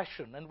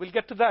compassion, and we'll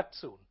get to that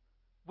soon,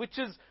 which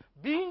is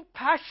being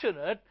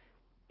passionate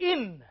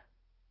in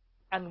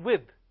and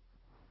with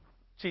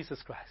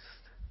Jesus Christ.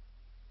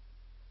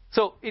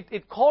 So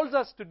it calls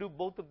us to do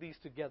both of these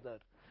together.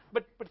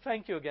 But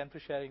thank you again for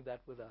sharing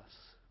that with us.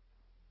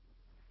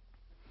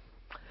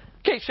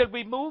 Okay, shall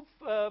we move?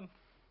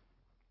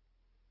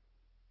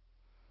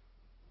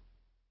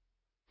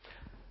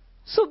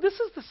 So this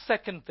is the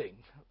second thing.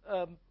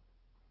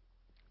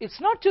 It's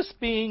not just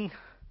being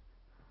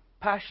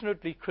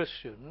passionately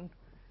Christian.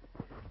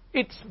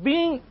 It's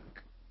being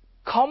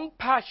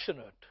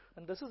compassionate.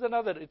 And this is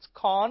another. It's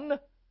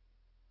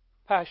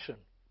passion.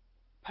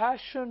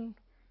 Passion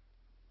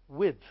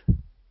with.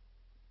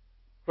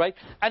 Right?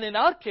 And in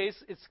our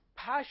case, it's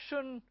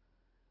passion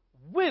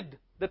with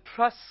the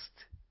trust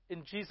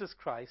in Jesus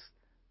Christ,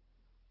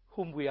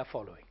 whom we are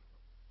following.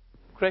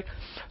 Correct?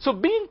 So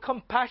being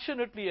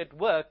compassionately at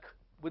work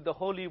with the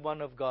Holy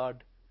One of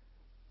God,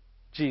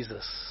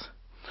 Jesus.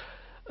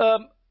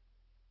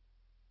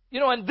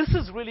 And this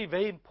is really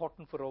very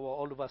important for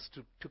all of us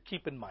to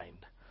keep in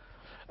mind.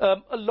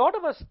 A lot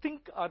of us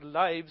think our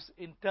lives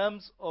in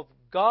terms of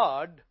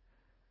God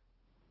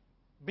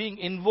being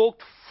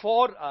invoked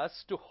for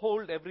us to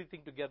hold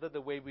everything together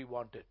the way we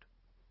want it.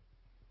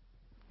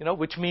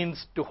 Which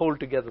means to hold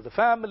together the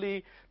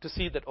family, to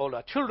see that all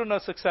our children are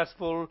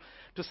successful,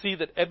 to see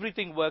that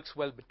everything works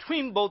well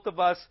between both of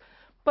us.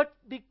 But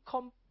the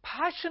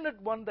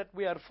compassionate one that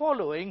we are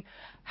following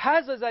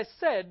has, as I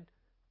said,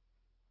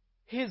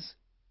 his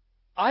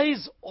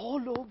eyes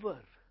all over.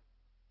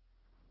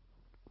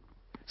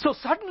 So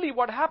suddenly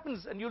what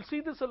happens, and you'll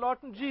see this a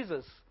lot in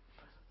Jesus,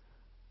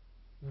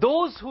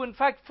 those who in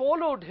fact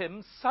followed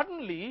him,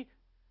 suddenly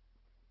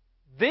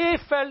they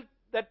felt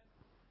that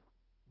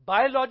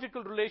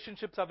biological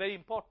relationships are very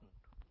important,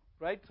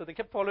 right? So they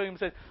kept following him and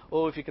said,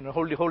 oh, if you can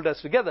hold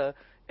us together,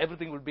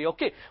 everything will be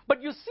okay.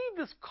 But you see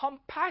this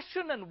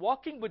compassion and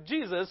walking with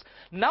Jesus,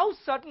 now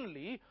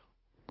suddenly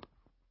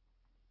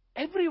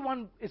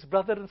everyone is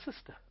brother and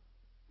sister.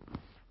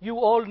 You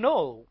all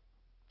know,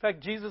 in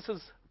fact,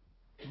 Jesus'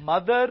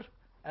 mother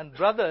and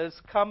brothers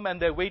come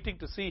and they're waiting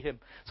to see him.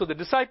 So the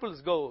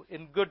disciples go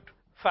in good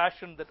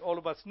fashion that all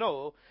of us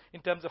know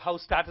in terms of how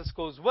status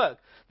quos work,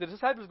 the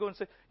disciples go and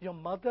say, your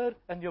mother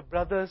and your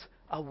brothers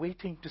are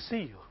waiting to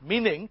see you.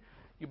 Meaning,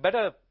 you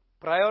better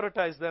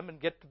prioritize them and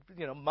get,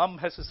 mom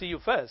has to see you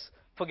first.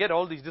 Forget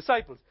all these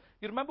disciples.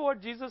 You remember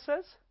what Jesus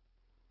says?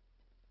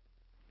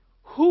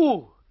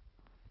 Who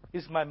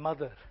is my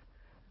mother?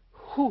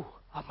 Who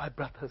are my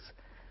brothers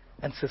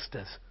and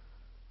sisters?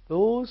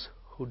 Those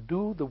who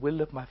do the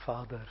will of my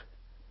Father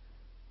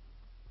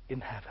in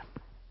heaven.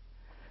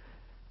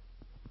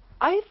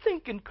 I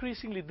think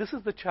increasingly this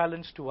is the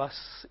challenge to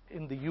us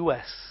in the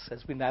U.S.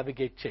 as we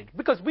navigate change.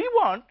 Because we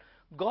want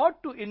God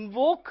to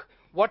invoke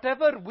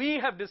whatever we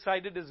have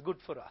decided is good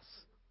for us.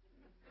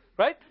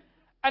 Right?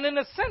 And in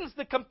a sense,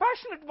 the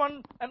compassionate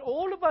one and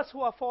all of us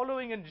who are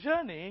following and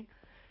journeying,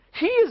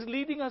 he is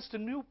leading us to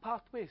new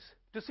pathways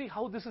to see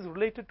how this is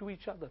related to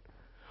each other.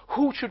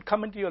 Who should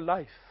come into your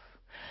life?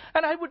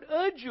 And I would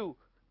urge you,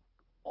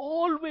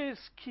 always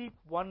keep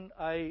one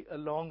eye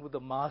along with the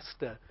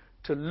master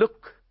to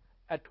look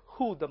at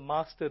who the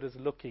master is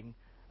looking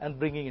and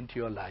bringing into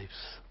your lives.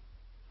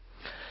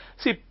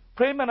 See,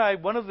 Prem and I,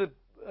 one of the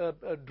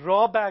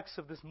drawbacks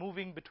of this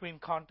moving between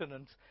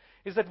continents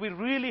is that we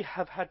really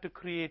have had to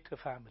create a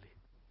family.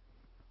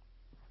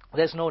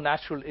 There's no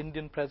natural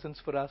Indian presence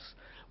for us.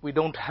 We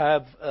don't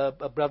have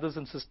brothers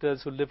and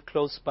sisters who live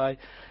close by,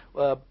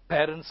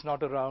 parents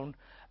not around.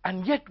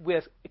 And yet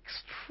we're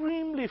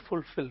extremely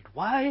fulfilled.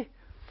 Why?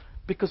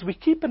 Because we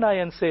keep an eye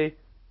and say,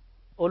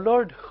 oh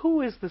Lord,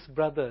 who is this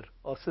brother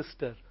or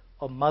sister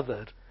or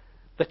mother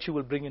that you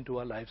will bring into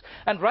our lives?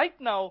 And right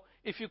now,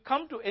 if you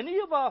come to any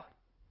of our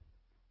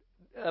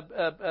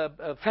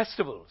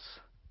festivals,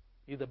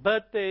 either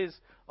birthdays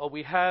or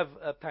we have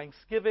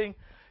Thanksgiving,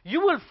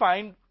 you will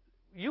find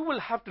you will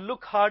have to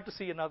look hard to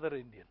see another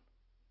Indian.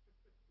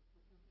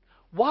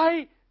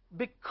 Why?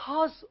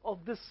 Because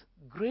of this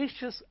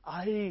gracious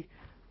eye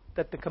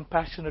that the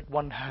compassionate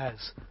one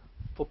has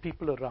for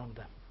people around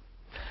them.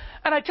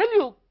 And I tell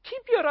you,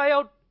 keep your eye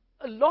out.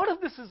 A lot of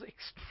this is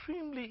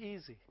extremely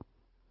easy.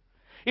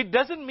 It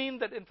doesn't mean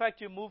that, in fact,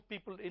 you move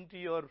people into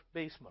your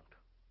basement.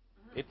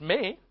 It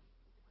may.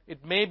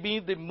 It may be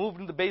they move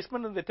in the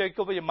basement and they take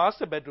over your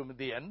master bedroom at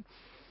the end.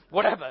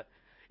 Whatever.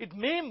 It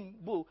may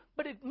move,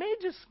 but it may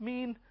just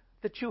mean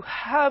that you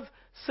have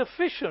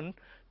sufficient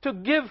to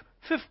give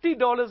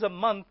 $50 a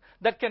month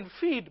that can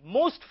feed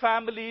most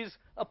families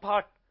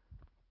apart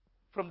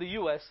from the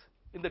U.S.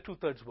 in the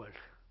two-thirds world.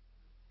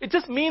 It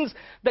just means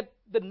that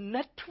the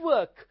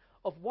network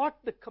of what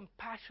the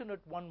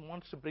compassionate one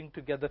wants to bring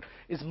together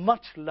is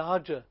much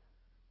larger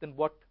than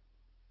what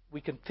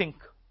we can think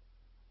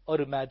or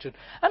imagine.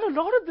 And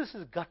a lot of this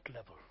is gut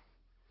level.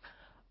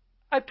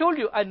 I told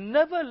you, I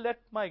never let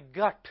my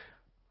gut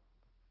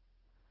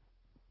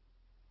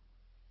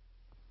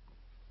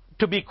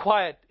to be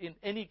quiet in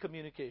any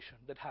communication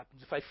that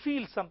happens. If I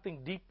feel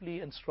something deeply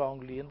and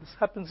strongly, and this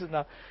happens in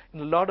a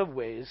lot of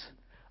ways,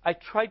 I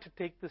try to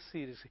take this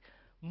seriously.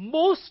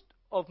 Most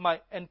of my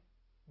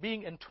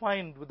being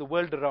entwined with the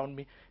world around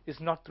me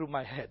is not through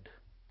my head.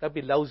 That'd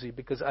be lousy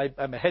because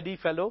I'm a heady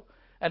fellow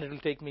and it'll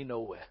take me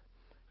nowhere.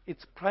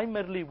 It's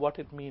primarily what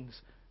it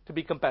means to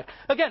be compassionate.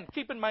 Again,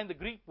 keep in mind the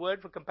Greek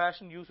word for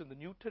compassion used in the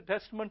New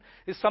Testament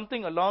is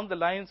something along the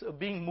lines of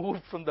being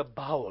moved from the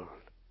bowel,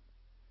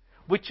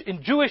 which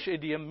in Jewish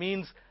idiom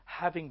means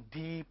having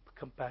deep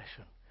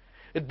compassion.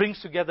 It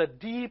brings together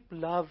deep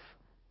love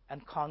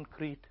and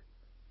concrete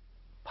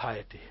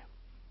piety.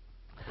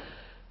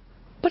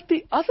 But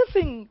the other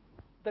thing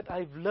that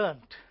I've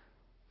learned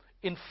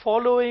in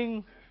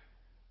following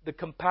the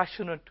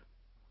compassionate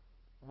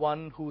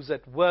one who's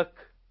at work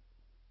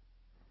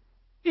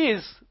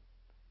is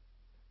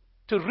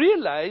to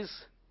realize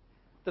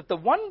that the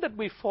one that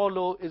we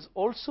follow is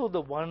also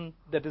the one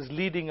that is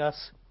leading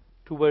us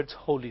towards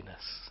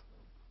holiness.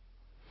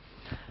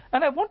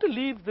 And I want to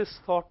leave this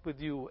thought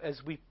with you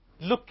as we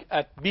look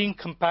at being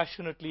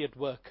compassionately at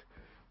work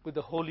with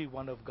the Holy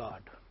One of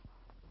God.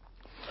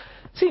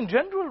 See, in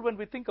general, when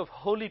we think of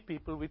holy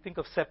people, we think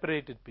of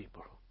separated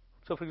people.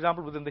 So, for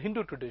example, within the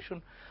Hindu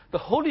tradition, the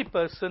holy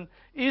person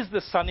is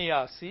the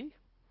sannyasi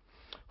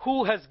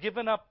who has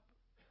given up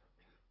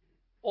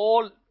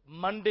all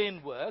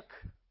mundane work,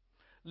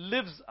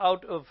 lives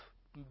out of,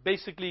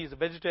 basically is a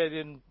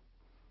vegetarian,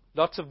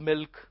 lots of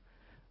milk,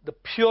 the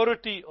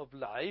purity of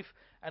life,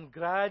 and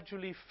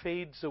gradually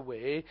fades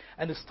away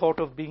and is thought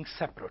of being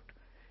separate.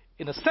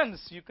 In a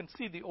sense, you can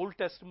see the Old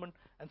Testament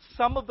and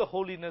some of the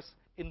holiness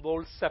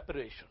involves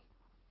separation.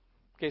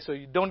 Okay, so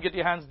you don't get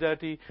your hands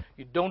dirty,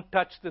 you don't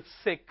touch the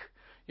sick,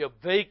 you're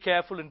very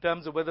careful in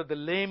terms of whether the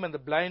lame and the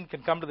blind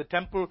can come to the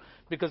temple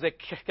because they're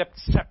kept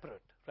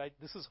separate, right?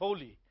 This is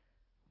holy.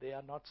 They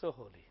are not so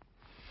holy.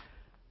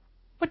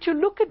 But you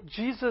look at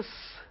Jesus,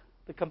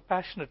 the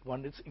compassionate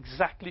one, it's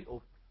exactly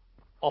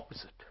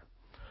opposite.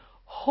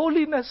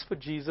 Holiness for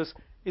Jesus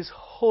is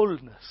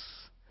wholeness.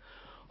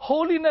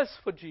 Holiness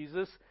for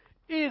Jesus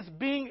is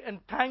being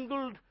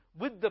entangled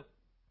with the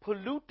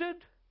polluted,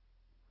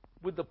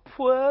 with the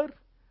poor,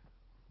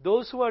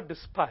 those who are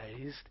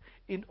despised,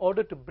 in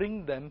order to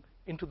bring them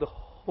into the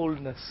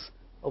wholeness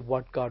of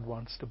what God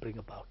wants to bring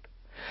about.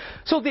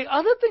 So the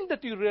other thing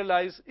that you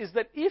realize is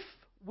that if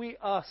we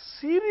are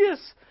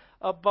serious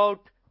about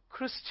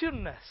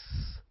Christianness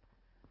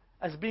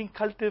as being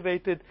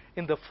cultivated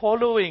in the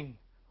following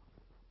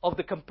of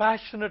the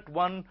compassionate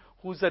one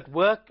who's at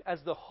work as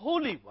the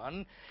Holy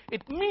One,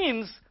 it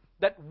means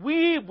that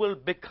we will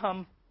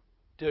become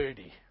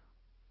dirty.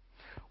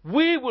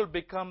 We will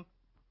become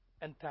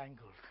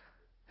entangled.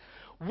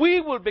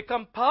 We will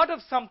become part of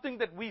something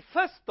that we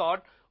first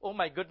thought, oh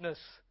my goodness,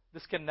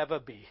 this can never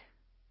be.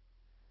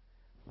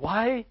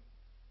 Why?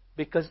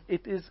 Because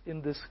it is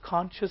in this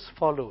conscious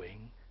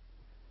following,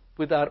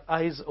 with our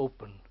eyes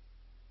open,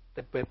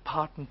 that we're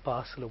part and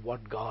parcel of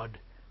what God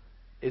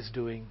is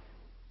doing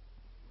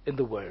in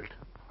the world.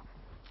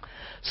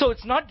 So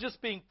it's not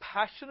just being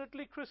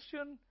passionately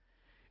Christian,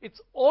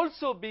 it's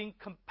also being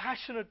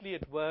compassionately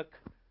at work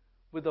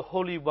with the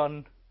Holy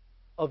One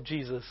of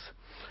Jesus.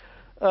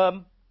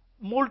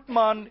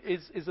 Moltmann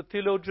is a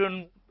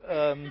theologian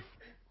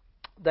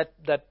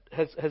that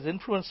has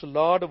influenced a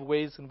lot of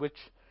ways in which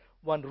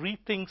one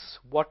rethinks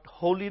what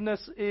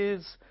holiness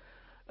is.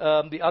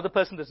 The other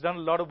person that's done a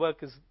lot of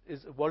work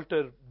is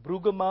Walter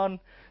Brueggemann.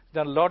 He's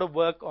done a lot of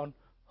work on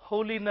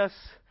holiness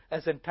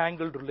as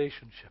entangled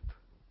relationship.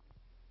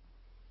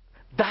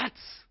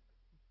 That's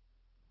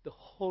the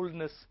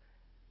wholeness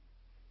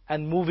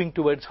and moving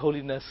towards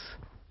holiness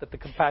that the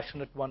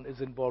compassionate one is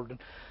involved in.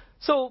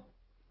 So,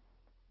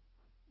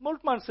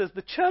 Moltmann says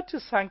the church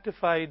is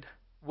sanctified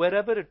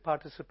wherever it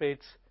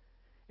participates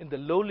in the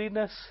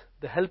lowliness,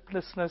 the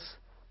helplessness,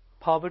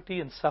 poverty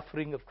and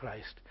suffering of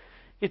Christ.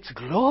 Its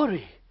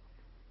glory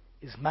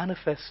is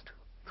manifest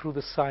through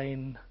the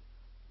sign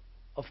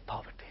of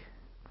poverty.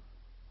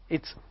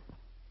 It's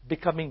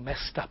becoming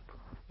messed up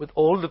with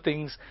all the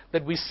things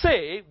that we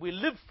say we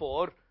live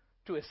for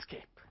to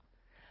escape.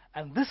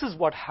 And this is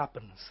what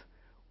happens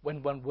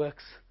when one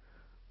works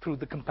through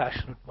the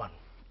compassionate one.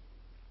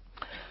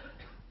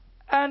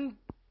 And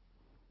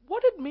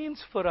what it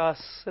means for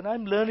us, and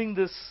I'm learning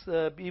this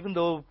even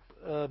though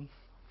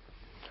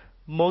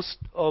most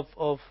of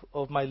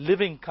my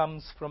living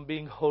comes from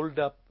being holed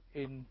up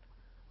in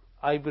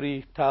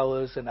ivory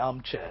towers and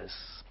armchairs.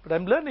 But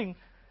I'm learning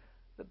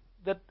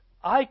that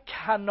I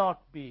cannot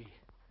be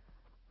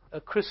a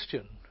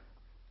Christian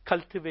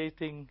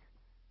cultivating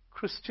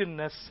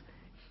Christianness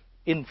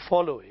in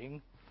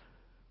following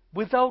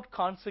without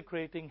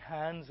consecrating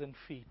hands and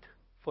feet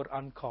for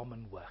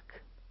uncommon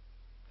work.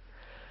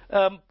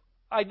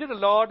 I did a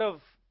lot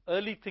of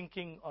early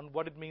thinking on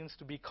what it means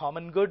to be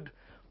common good.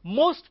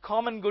 Most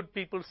common good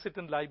people sit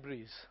in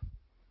libraries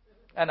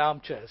and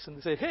armchairs and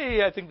they say,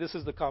 hey, I think this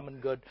is the common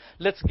good.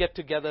 Let's get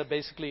together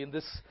basically in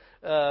this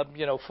 4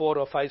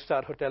 or 5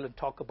 star hotel and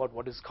talk about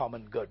what is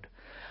common good.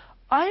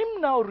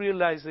 I'm now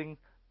realizing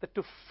that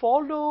to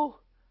follow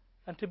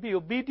and to be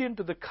obedient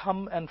to the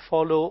come and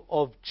follow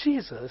of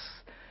Jesus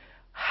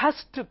has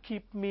to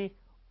keep me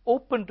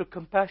open to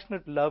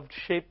compassionate love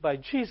shaped by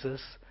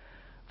Jesus.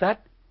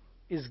 That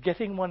is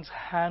getting one's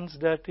hands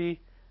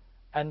dirty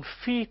and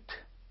feet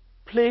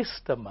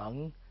placed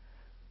among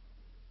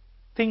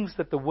things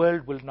that the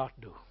world will not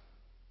do.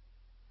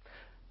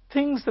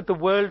 Things that the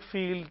world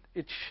feels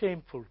it's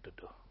shameful to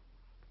do.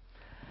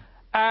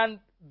 And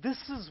this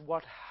is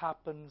what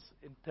happens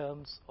in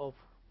terms of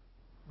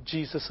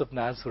Jesus of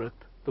Nazareth,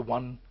 the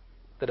one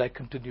that I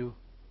continue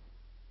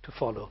to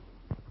follow.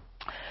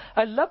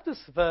 I love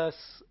this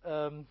verse.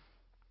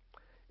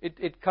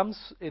 It comes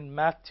in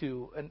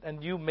Matthew,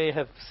 and you may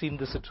have seen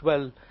this as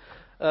well,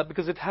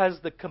 because it has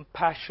the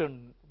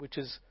compassion, which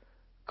is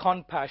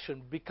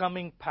compassion,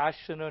 becoming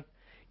passionate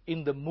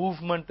in the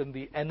movement and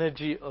the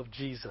energy of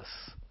Jesus,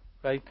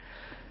 right?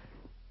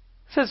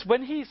 It says,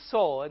 when he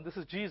saw, and this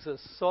is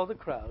Jesus, saw the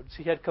crowds,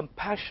 he had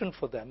compassion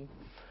for them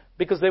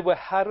because they were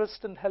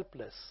harassed and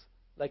helpless,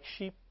 like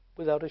sheep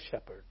without a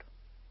shepherd.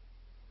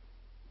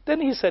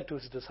 Then he said to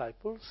his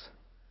disciples,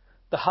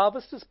 the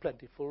harvest is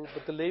plentiful,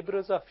 but the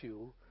laborers are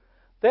few.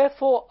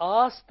 Therefore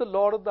ask the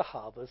Lord of the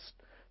harvest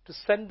to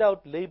send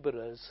out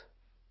laborers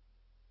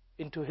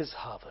into his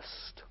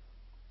harvest.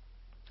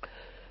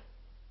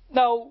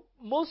 Now,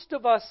 most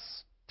of us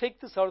take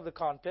this out of the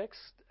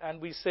context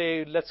and we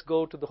say, let's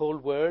go to the whole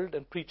world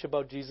and preach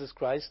about Jesus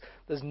Christ.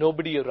 There's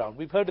nobody around.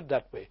 We've heard it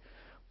that way.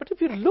 But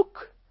if you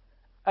look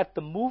at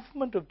the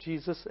movement of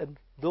Jesus and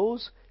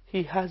those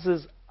he has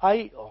his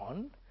eye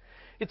on,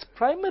 it's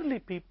primarily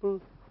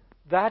people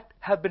that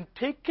have been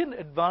taken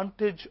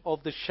advantage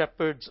of the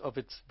shepherds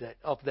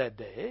of their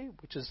day,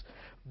 which is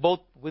both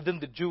within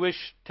the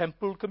Jewish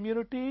temple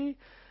community,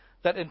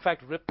 that in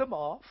fact ripped them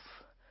off,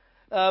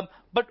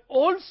 but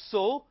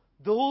also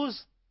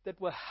those that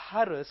were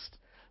harassed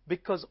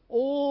because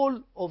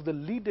all of the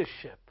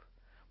leadership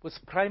was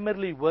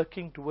primarily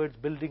working towards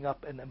building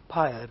up an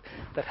empire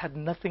that had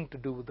nothing to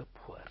do with the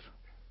poor.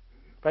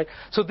 Right?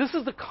 So this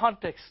is the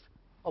context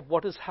of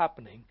what is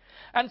happening.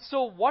 And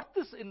so what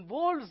this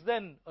involves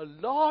then a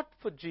lot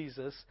for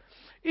Jesus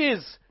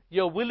is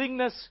your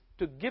willingness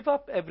to give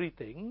up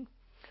everything,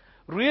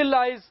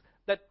 realize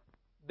that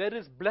there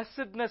is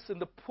blessedness in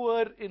the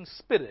poor in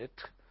spirit,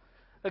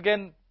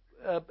 again,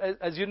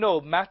 as you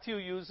know, Matthew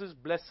uses,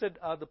 blessed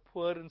are the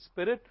poor in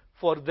spirit,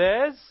 for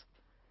theirs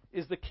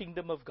is the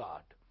kingdom of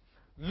God.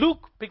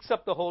 Luke picks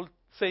up the whole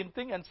same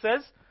thing and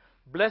says,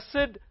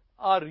 blessed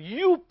are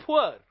you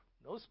poor.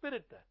 No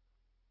spirit there.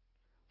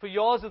 For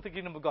yours is the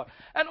kingdom of God.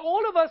 And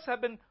all of us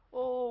have been,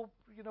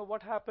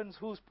 what happens?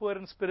 Who's poor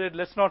in spirit?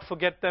 Let's not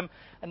forget them.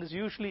 And it's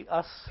usually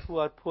us who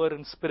are poor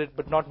in spirit,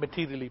 but not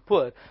materially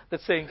poor.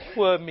 That's saying,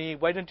 poor me,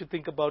 why don't you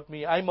think about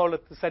me? I'm all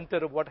at the center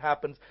of what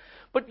happens.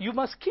 But you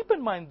must keep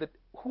in mind that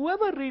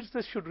whoever reads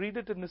this should read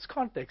it in this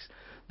context.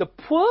 The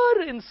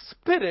poor in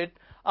spirit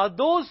are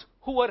those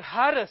who were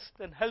harassed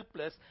and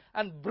helpless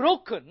and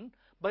broken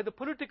by the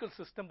political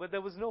system where there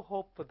was no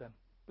hope for them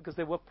because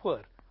they were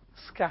poor,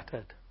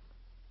 scattered.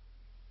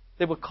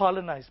 They were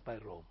colonized by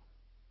Rome.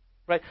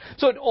 Right?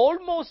 So it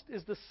almost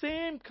is the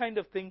same kind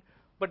of thing,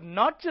 but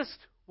not just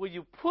were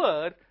you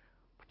poor,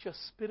 but your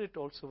spirit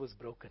also was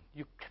broken.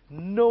 You had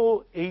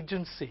no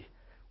agency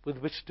with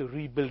which to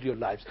rebuild your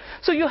lives.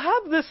 So you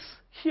have this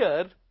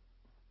here,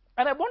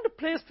 and I want to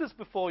place this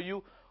before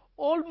you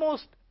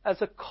almost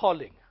as a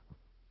calling.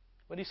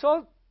 When he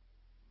saw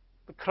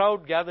the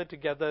crowd gather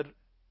together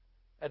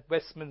at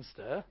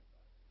Westminster,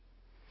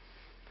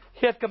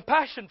 he had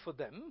compassion for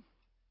them.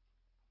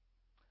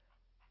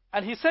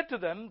 And he said to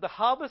them,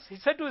 he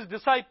said to his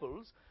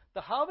disciples,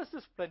 the harvest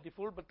is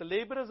plentiful, but the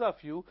laborers are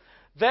few.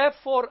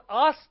 Therefore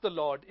ask the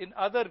Lord. In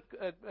other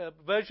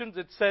versions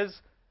it says,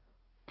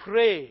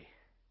 pray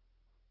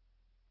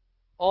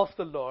of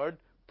the Lord.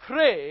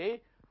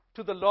 Pray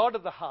to the Lord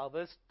of the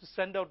harvest to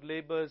send out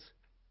laborers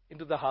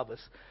into the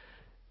harvest.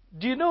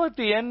 Do you know at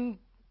the end,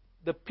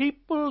 the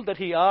people that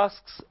he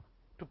asks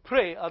to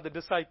pray are the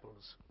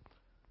disciples.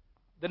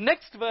 The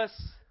next verse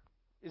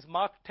is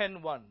Mark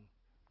 10:1.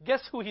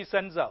 Guess who he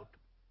sends out?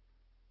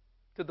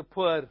 To the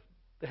poor,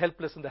 the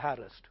helpless, and the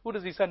harassed. Who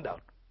does he send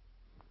out?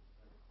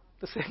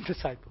 The same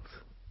disciples.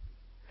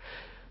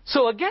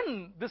 So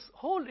again, this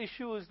whole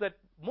issue is that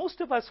most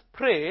of us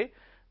pray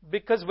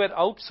because we're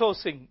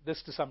outsourcing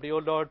this to somebody. Oh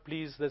Lord,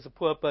 please, there's a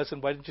poor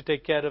person. Why don't you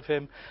take care of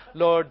him?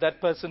 Lord,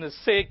 that person is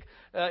sick.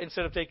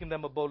 Instead of taking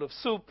them a bowl of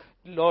soup,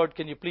 Lord,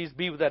 can you please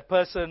be with that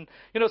person?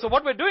 So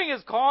what we're doing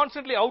is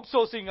constantly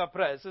outsourcing our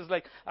prayers. It's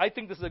like, I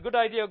think this is a good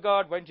idea,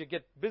 God. Why don't you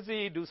get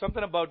busy, do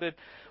something about it?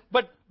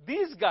 But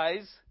these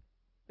guys,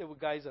 there were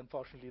guys,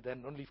 unfortunately,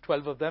 then only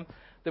 12 of them,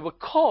 they were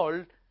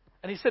called,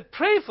 and he said,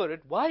 pray for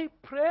it. Why?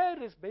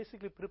 Prayer is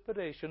basically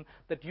preparation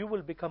that you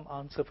will become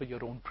answer for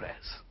your own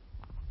prayers.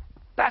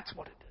 That's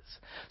what it is.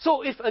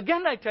 So if,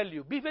 again, I tell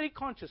you, be very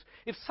conscious.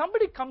 If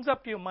somebody comes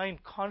up to your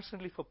mind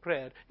constantly for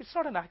prayer, it's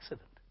not an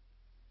accident.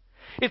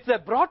 It's they're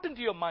brought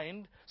into your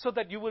mind so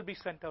that you will be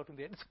sent out in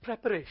the end. It's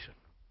preparation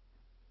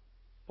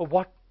for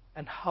what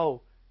and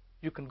how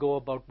you can go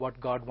about what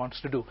God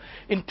wants to do.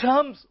 In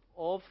terms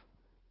of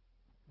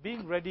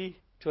being ready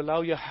to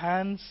allow your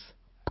hands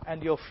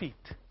and your feet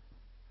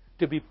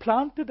to be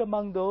planted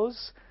among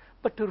those,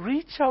 but to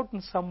reach out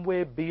in some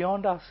way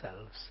beyond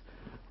ourselves,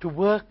 to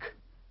work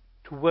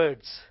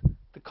towards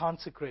the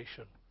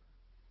consecration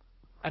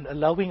and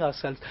allowing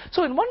ourselves.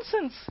 So in one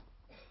sense,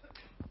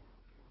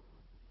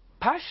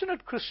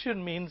 passionate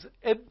Christian means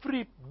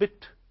every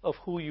bit of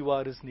who you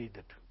are is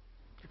needed.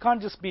 You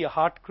can't just be a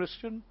heart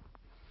Christian.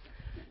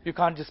 You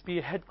can't just be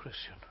a head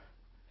Christian.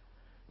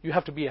 You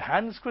have to be a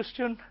hands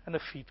Christian and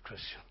a feet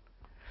Christian.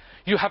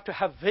 You have to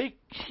have very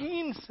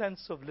keen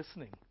sense of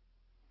listening.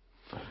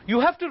 You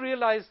have to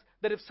realize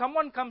that if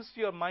someone comes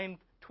to your mind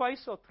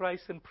twice or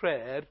thrice in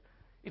prayer,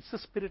 it's the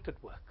Spirit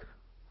at work.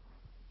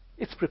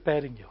 It's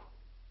preparing you.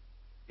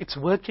 It's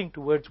working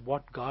towards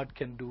what God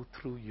can do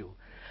through you.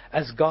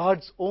 As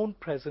God's own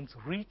presence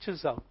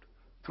reaches out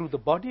through the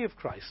body of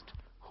Christ,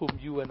 whom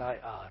you and I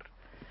are,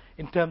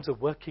 in terms of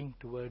working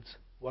towards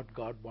what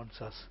God wants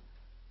us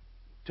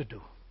to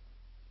do.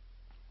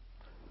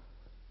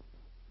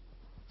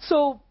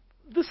 So,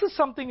 this is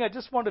something I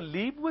just want to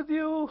leave with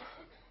you.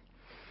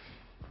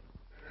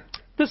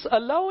 This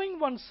allowing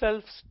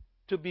oneself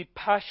to be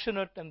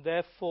passionate and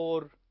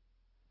therefore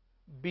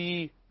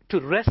to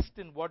rest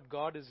in what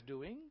God is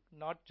doing,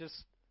 not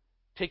just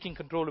taking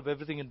control of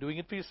everything and doing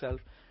it for yourself,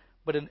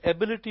 but an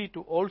ability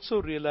to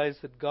also realize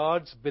that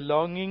God's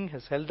belonging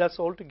has held us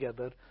all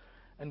together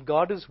and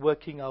God is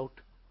working out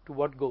to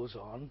what goes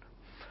on.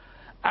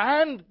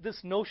 And this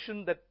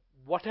notion that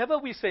whatever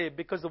we say,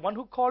 because the one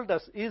who called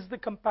us is the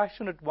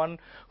compassionate one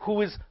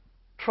who is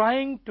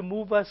trying to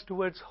move us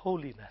towards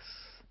holiness.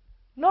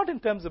 Not in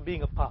terms of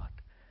being apart,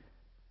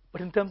 but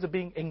in terms of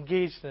being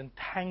engaged and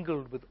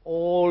entangled with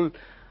all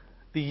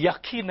the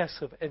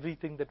yuckiness of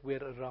everything that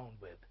we're around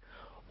with.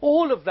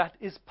 All of that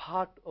is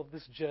part of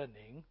this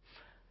journey.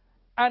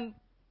 And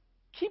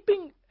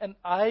keeping an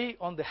eye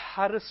on the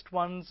harassed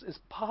ones is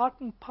part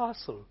and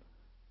parcel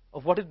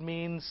of what it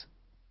means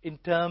in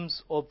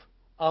terms of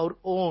our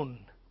own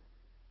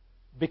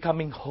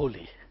becoming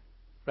holy,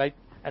 right?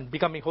 And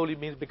becoming holy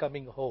means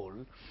becoming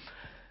whole.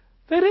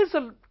 There is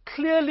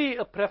clearly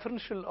a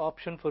preferential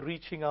option for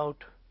reaching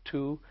out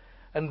to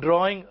and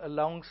drawing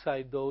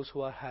alongside those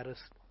who are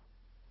harassed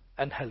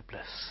and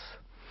helpless.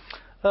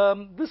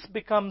 this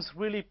becomes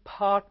really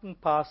part and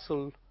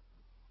parcel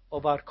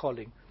of our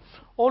calling.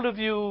 All of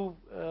you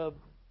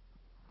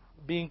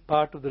being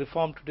part of the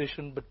Reformed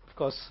tradition, but of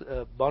course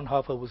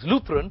Bonhoeffer was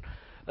Lutheran,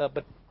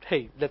 but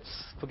hey, let's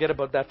forget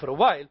about that for a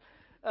while.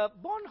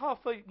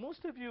 Bonhoeffer,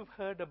 most of you have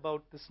heard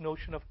about this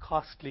notion of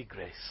costly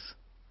grace.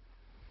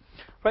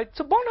 Right?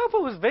 So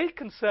Bonhoeffer was very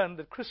concerned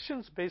that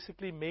Christians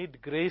basically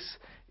made grace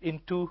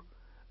into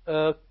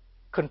a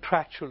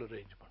contractual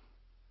arrangement.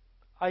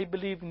 I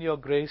believe in your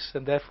grace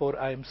and therefore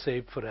I am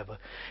saved forever.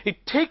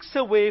 It takes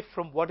away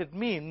from what it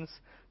means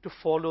to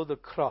follow the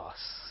cross,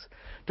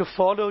 to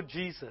follow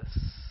Jesus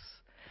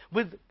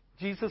with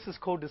Jesus'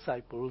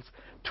 co-disciples,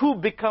 to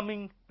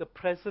becoming the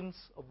presence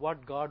of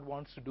what God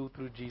wants to do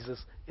through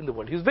Jesus in the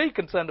world. He was very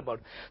concerned about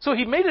it. So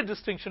he made a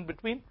distinction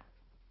between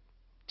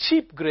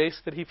cheap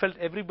grace that he felt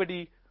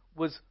everybody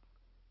was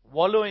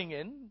wallowing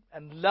in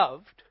and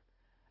loved,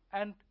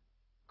 and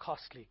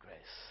costly grace.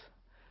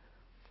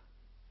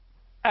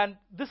 And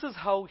this is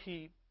how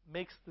he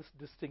makes this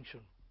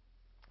distinction.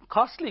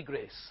 Costly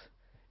grace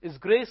is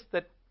grace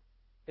that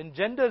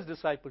engenders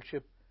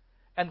discipleship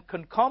and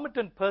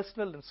concomitant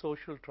personal and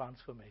social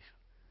transformation.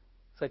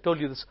 So I told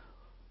you this,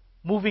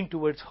 moving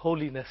towards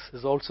holiness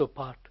is also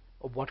part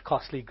of what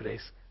costly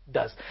grace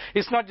does.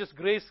 It's not just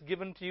grace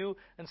given to you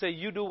and say,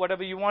 you do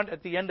whatever you want,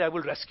 at the end I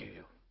will rescue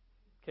you.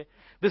 Okay?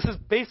 This is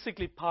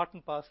basically part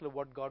and parcel of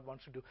what God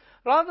wants to do.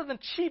 Rather than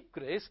cheap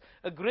grace,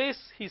 a grace,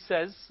 he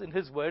says in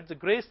his words, a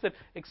grace that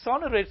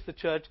exonerates the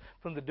church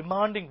from the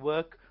demanding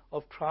work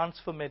of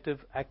transformative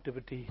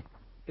activity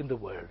in the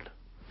world.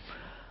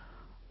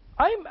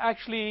 I'm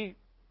actually,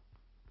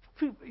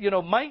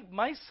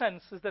 my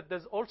sense is that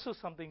there's also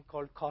something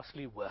called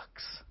costly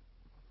works.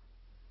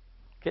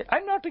 Okay,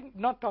 I'm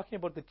not talking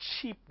about the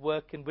cheap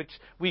work in which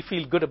we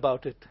feel good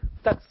about it.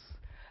 That's,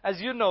 as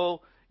you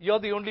know, you're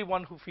the only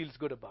one who feels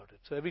good about it.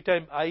 So every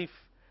time I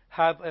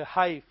have a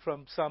high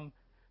from some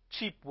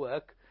cheap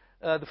work,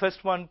 the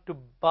first one to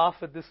barf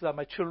at this are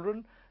my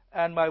children,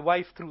 and my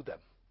wife threw them.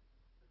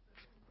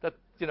 That,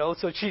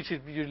 so she's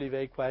usually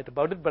very quiet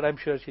about it, but I'm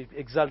sure she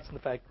exults in the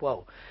fact,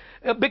 wow.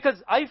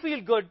 Because I feel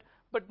good,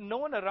 but no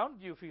one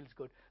around you feels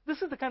good.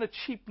 This is the kind of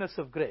cheapness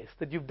of grace,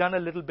 that you've done a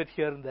little bit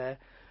here and there.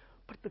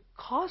 But the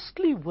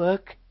costly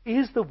work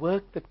is the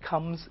work that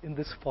comes in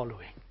this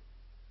following,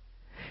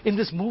 in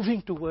this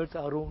moving towards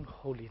our own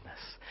holiness,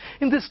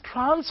 in this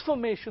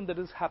transformation that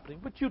is happening,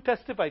 which you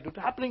testified to,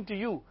 happening to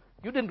you.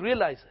 You didn't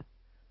realize it.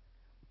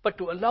 But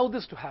to allow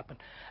this to happen.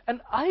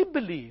 And I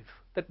believe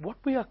that what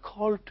we are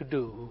called to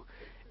do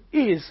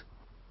is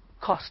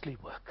costly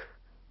work,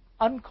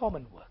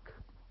 uncommon work,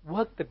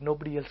 work that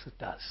nobody else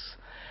does.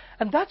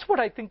 And that's what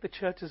I think the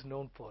church is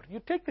known for.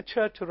 You take the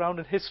church around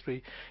in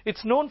history,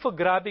 it's known for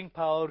grabbing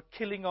power,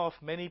 killing off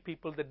many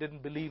people that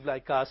didn't believe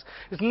like us.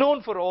 It's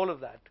known for all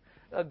of that.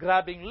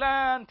 Grabbing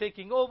land,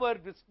 taking over,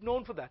 it's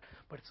known for that.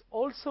 But it's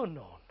also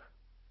known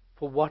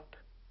for what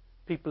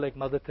people like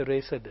Mother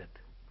Teresa did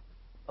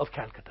of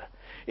Calcutta.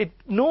 It's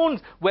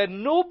known where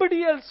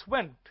nobody else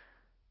went,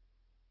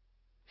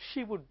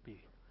 she would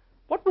be.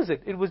 What was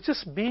it? It was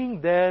just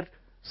being there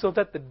so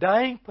that the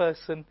dying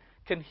person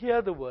can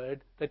hear the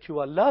word that you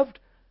are loved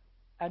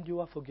and you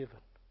are forgiven.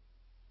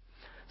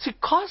 See,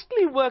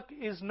 costly work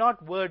is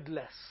not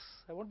wordless.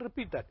 I want to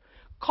repeat that.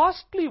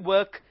 Costly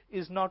work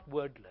is not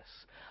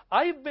wordless.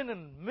 I've been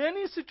in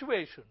many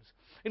situations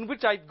in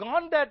which I've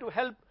gone there to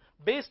help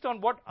based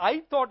on what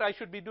I thought I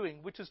should be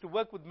doing, which is to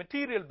work with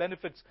material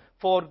benefits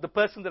for the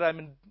person that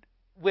I'm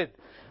with.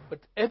 But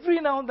every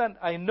now and then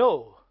I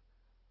know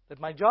that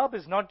my job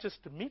is not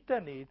just to meet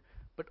their need,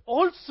 but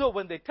also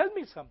when they tell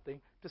me something,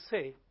 to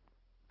say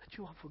that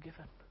you are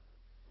forgiven.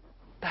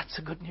 That's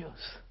the good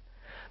news.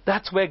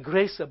 That's where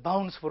grace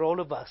abounds for all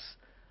of us.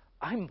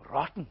 I'm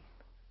rotten,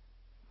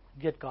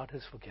 yet God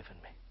has forgiven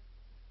me.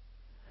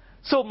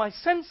 So my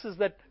sense is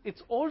that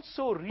it's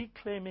also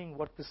reclaiming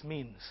what this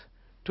means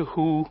to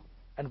who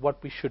and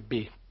what we should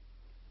be.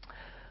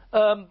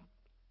 I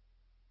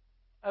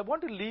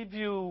want to leave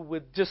you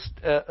with just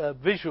a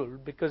visual,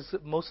 because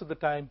most of the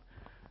time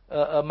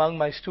among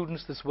my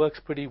students this works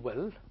pretty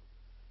well.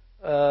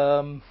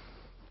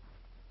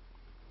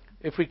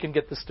 If we can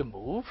get this to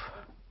move.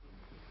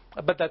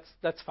 But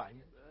that's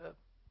fine.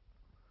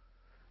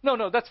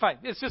 No, that's fine.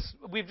 It's just,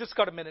 we've just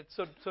got a minute.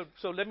 So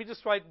let me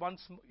just try it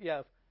once.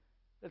 Yeah.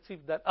 Let's see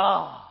if that,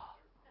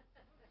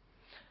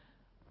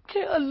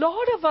 Okay, a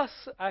lot of us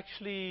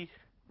actually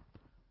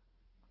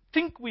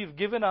think we've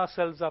given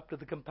ourselves up to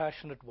the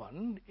compassionate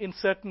one in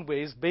certain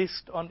ways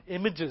based on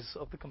images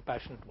of the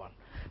compassionate one.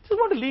 Just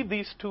want to leave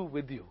these two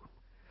with you,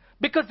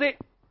 because they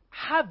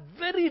have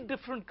very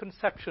different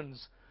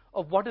conceptions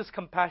of what is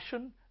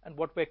compassion and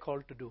what we're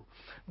called to do.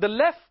 The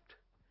left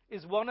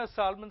is Warner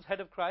Salmon's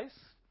Head of Christ,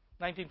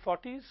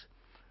 1940s.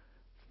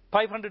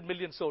 500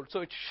 million sold.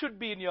 So it should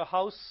be in your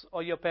house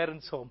or your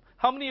parents' home.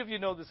 How many of you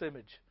know this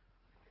image?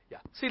 Yeah.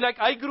 See, like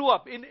I grew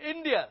up in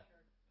India.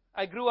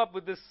 I grew up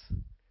with this.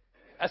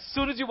 As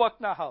soon as you walked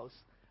in our house,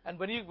 and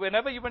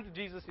whenever you went to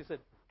Jesus, you said,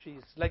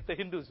 "Jesus," like the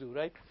Hindus do,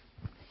 right?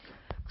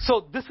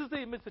 So this is the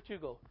image that you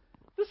go.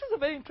 this is a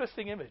very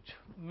interesting image.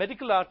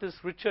 Medical artist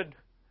Richard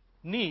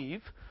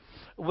Neve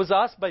was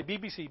asked by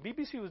BBC.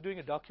 BBC was doing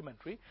a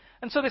documentary,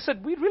 and so they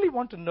said, we really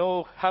want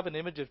to have an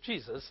image of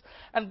Jesus.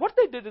 And what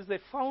they did is they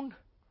found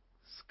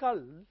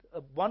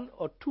one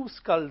or two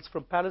skulls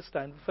from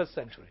Palestine in the first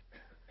century.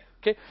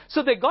 Okay,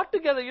 so they got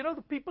together,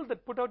 the people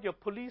that put out your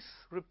police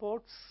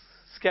reports,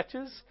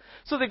 sketches.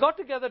 So they got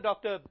together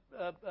Dr.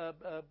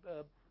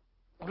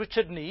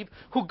 Richard Neve,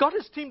 who got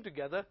his team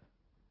together.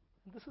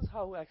 This is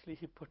how actually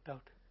he put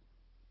out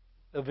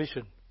a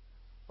vision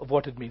of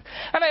what it means.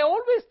 And I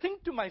always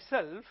think to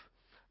myself,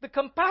 the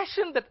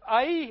compassion that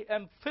I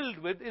am filled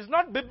with is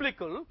not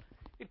biblical.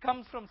 It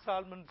comes from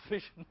Solomon's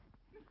vision.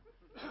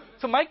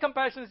 So my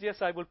compassion is, yes,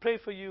 I will pray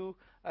for you.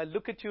 I'll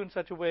look at you in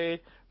such a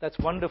way. That's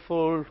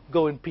wonderful.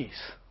 Go in peace.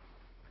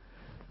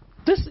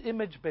 This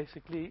image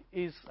basically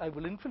is, I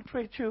will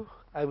infiltrate you.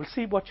 I will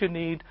see what you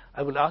need.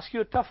 I will ask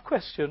you a tough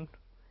question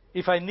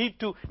if I need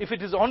to, if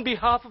it is on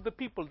behalf of the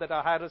people that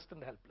are harassed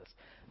and helpless.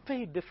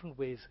 Very different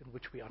ways in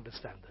which we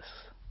understand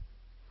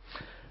this.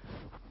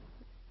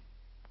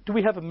 Do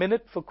we have a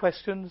minute for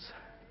questions?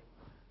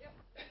 Yep.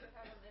 We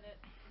have a minute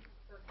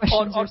for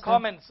questions or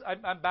comments.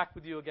 I'm back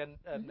with you again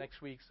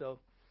next week. So,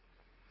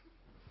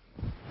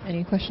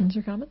 any questions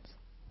or comments?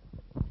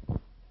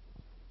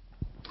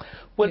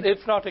 Well,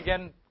 if not,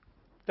 again,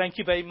 thank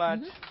you very much.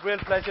 Real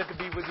pleasure to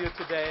be with you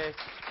today.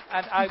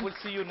 And I will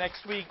see you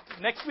next week.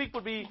 Next week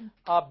will be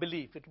our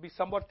belief. It will be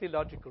somewhat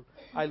theological.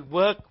 I'll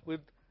work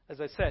with, as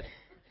I said,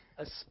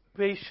 a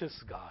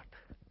spacious God.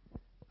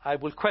 I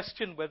will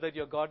question whether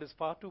your God is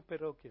far too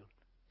parochial.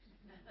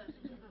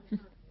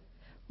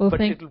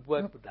 But it'll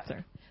work with that.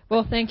 Sorry.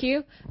 Well, thank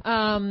you.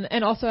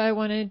 And also I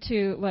wanted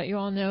to let you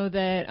all know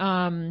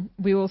that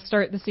we will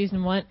start the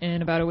season 1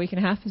 in about a week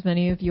and a half, as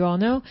many of you all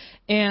know.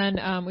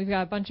 And we've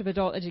got a bunch of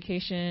adult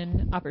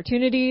education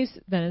opportunities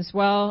then as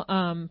well,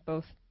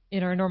 both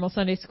in our normal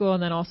Sunday school,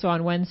 and then also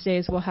on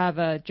Wednesdays we'll have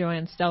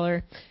Joanne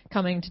Steller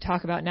coming to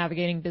talk about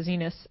navigating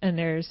busyness. And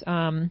there's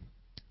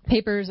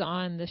papers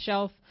on the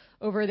shelf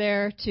over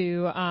there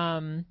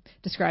to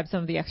describe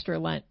some of the extra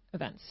Lent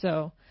events.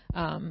 So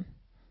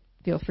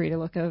feel free to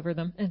look over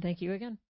them. And thank you again.